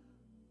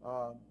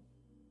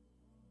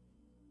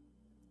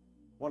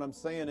 What I'm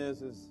saying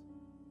is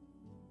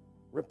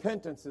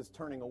repentance is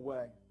turning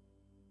away.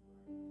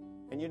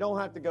 And you don't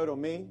have to go to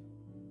me.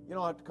 You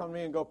don't have to come to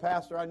me and go,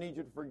 Pastor, I need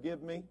you to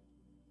forgive me.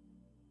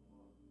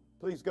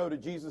 Please go to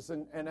Jesus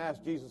and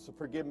ask Jesus to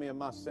forgive me of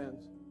my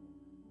sins.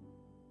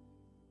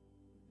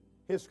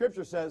 His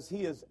scripture says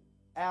he is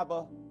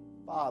Abba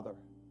Father.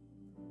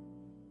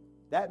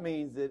 That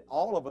means that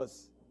all of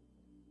us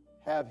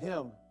have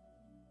him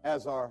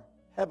as our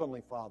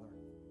heavenly Father.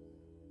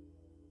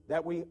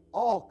 That we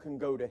all can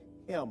go to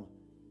him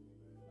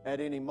at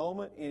any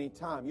moment, any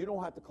time. You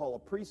don't have to call a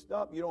priest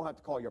up. You don't have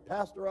to call your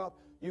pastor up.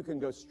 You can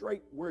go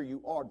straight where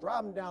you are,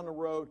 driving down the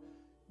road,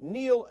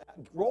 kneel,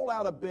 roll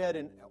out of bed,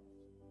 and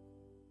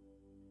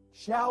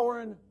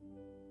showering,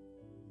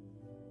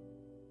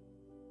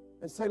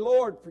 and say,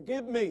 Lord,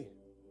 forgive me.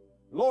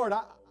 Lord,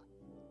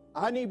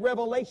 I need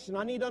revelation.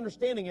 I need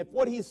understanding. If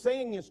what he's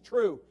saying is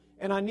true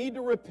and I need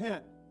to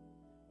repent,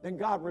 then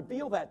God,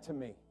 reveal that to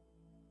me.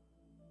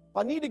 If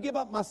I need to give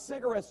up my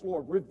cigarettes,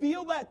 Lord,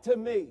 reveal that to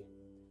me.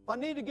 If I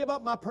need to give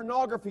up my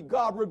pornography,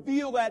 God,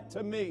 reveal that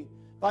to me.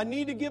 If I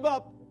need to give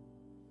up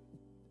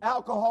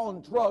alcohol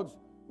and drugs,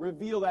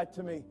 reveal that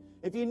to me.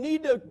 If you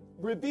need to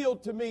reveal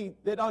to me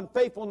that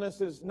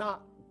unfaithfulness is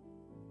not,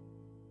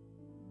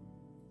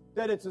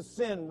 that it's a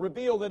sin,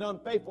 reveal that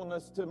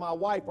unfaithfulness to my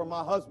wife or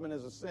my husband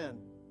is a sin.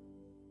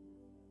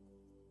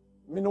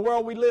 I mean, the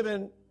world we live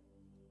in,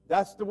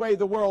 that's the way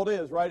the world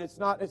is, right? It's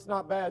not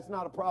bad. It's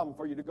not a problem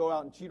for you to go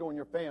out and cheat on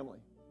your family.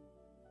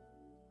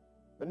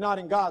 But not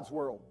in God's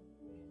world.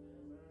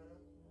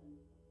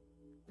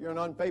 If you're an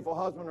unfaithful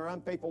husband or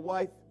unfaithful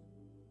wife,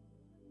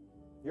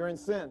 you're in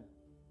sin.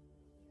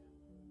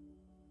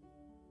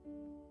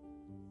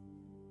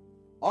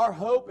 Our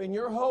hope and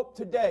your hope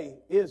today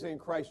is in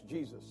Christ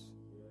Jesus.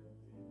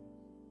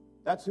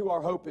 That's who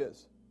our hope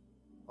is.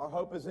 Our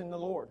hope is in the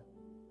Lord.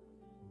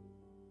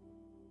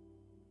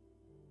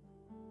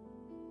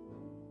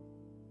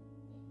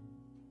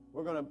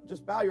 We're going to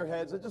just bow your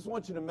heads. I just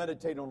want you to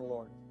meditate on the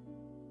Lord.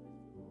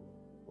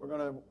 We're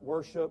going to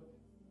worship.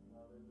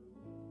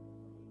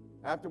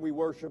 After we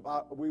worship,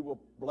 we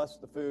will bless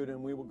the food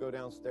and we will go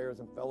downstairs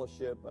and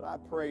fellowship. But I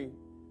pray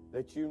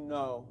that you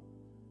know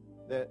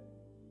that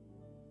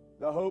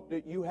the hope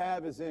that you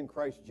have is in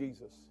Christ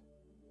Jesus.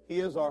 He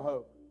is our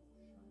hope.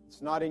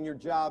 It's not in your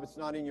job. It's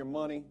not in your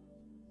money.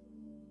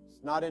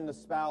 It's not in the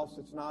spouse.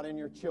 It's not in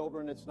your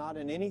children. It's not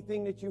in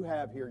anything that you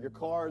have here. Your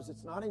cars.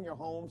 It's not in your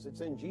homes.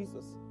 It's in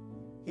Jesus.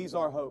 He's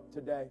our hope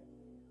today.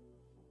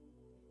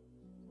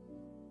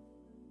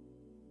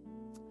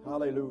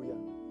 Hallelujah.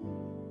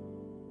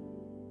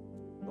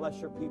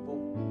 Bless your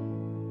people.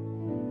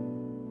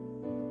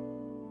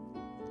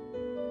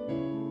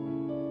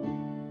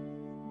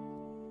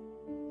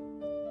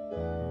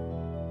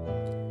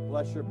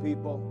 Bless your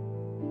people.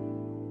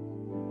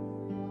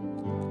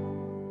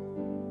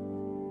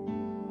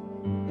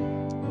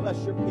 Bless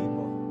your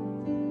people.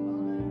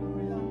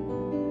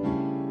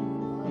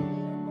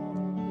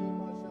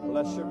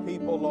 Bless your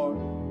people, Lord.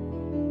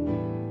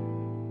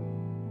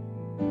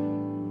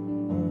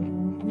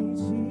 Only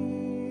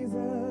Jesus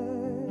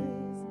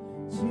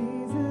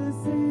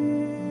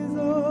is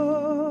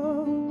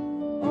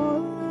all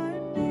I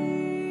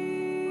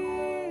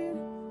need,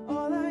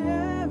 all I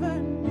ever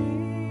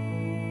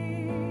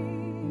need.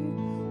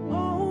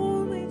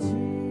 Only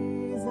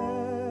Jesus.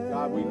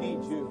 God, we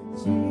need you.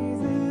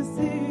 Jesus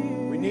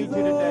is We need you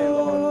today,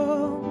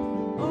 Lord.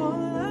 all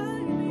I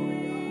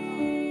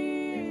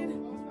need,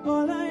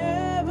 all I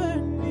ever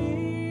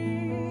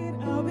need.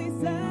 I'll be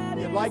satisfied.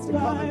 If you'd like to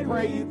come and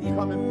pray, you can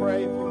come and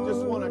pray. If you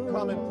just want to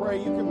come and pray,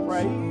 you can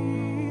pray.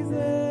 Jesus,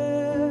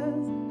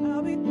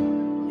 I'll be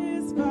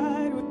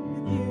satisfied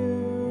with you.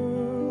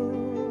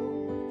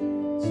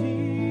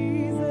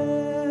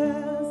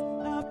 Jesus,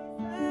 I'll be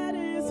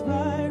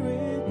satisfied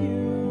with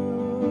you.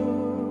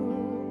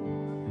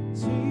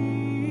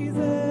 Jesus,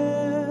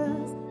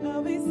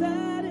 I'll be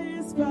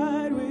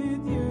satisfied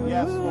with you.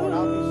 Yes, Lord,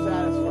 I'll be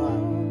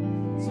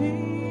satisfied.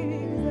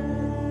 Jesus,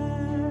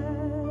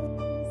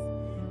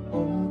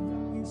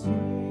 only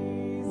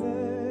Jesus,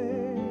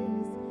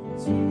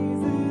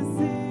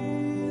 Jesus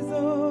is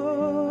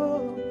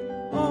all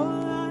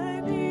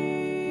I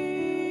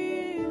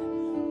need,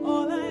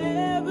 all I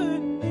ever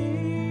need.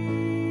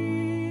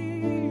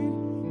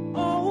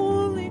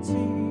 Only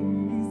Jesus,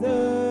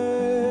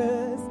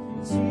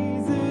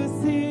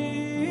 Jesus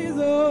is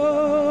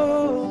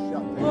all I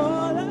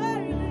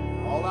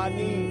need. All I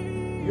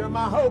need. You're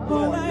my hope, All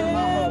Lord. I You're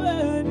my hope.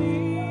 ever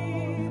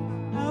need,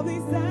 I'll be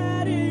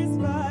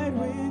satisfied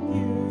with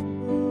you.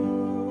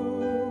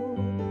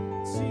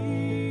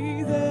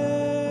 Jesus,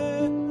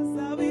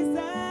 I'll be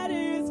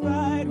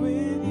satisfied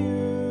with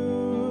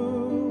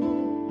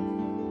you.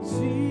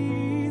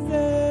 Jesus,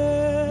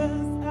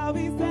 I'll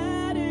be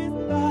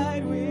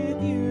satisfied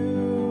with you.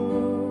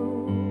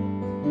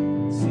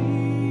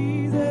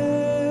 Jesus,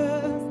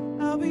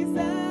 I'll be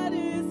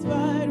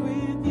satisfied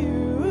with you.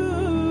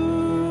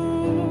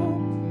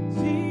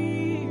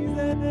 Jesus,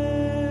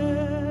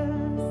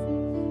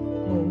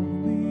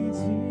 only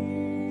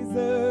Jesus,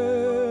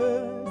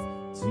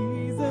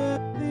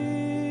 Jesus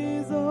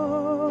is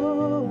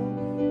all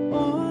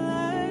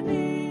I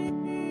need,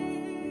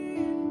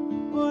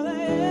 all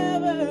I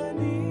ever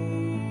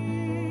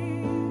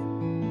need.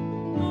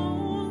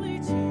 Only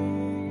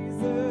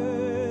Jesus,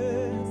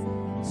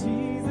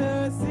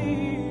 Jesus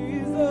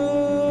is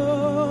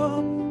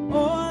all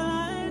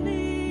I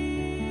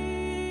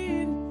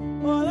need,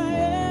 all I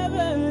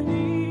ever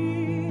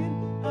need.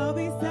 I'll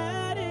be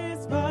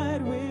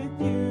satisfied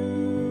with you.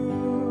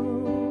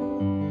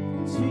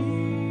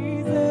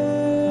 Jesus,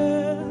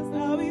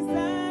 I'll be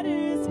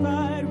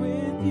satisfied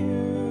with you.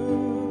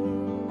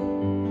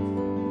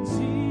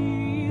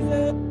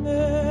 Jesus,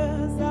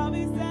 I'll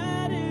be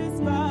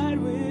satisfied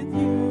with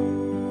you.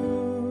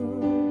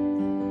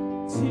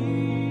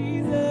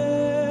 Jesus,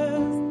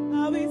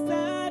 I'll be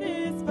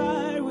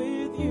satisfied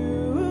with you.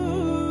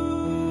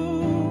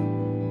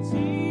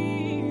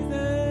 Jesus,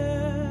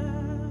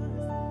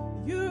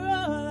 you're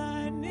all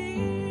I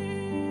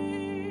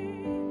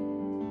need.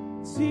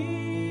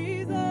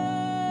 Jesus,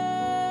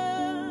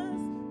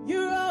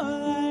 you're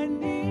all I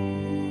need.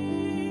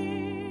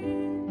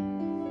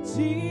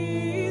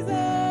 Jesus,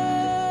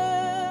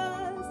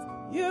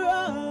 you're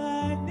all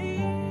I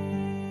need.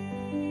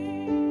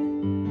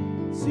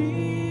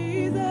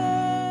 Jesus,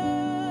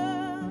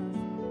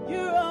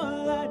 you're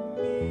all I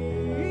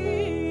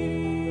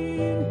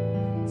need.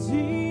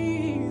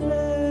 Jesus,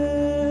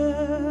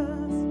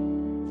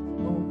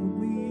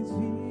 only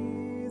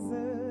Jesus,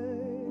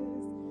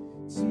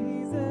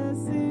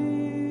 Jesus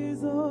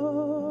is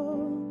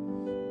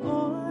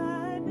all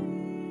I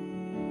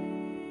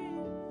need,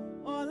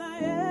 all I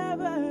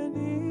ever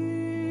need.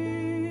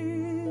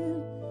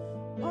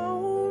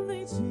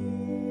 Only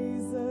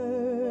Jesus,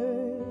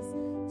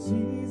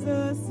 Jesus.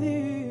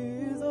 sing.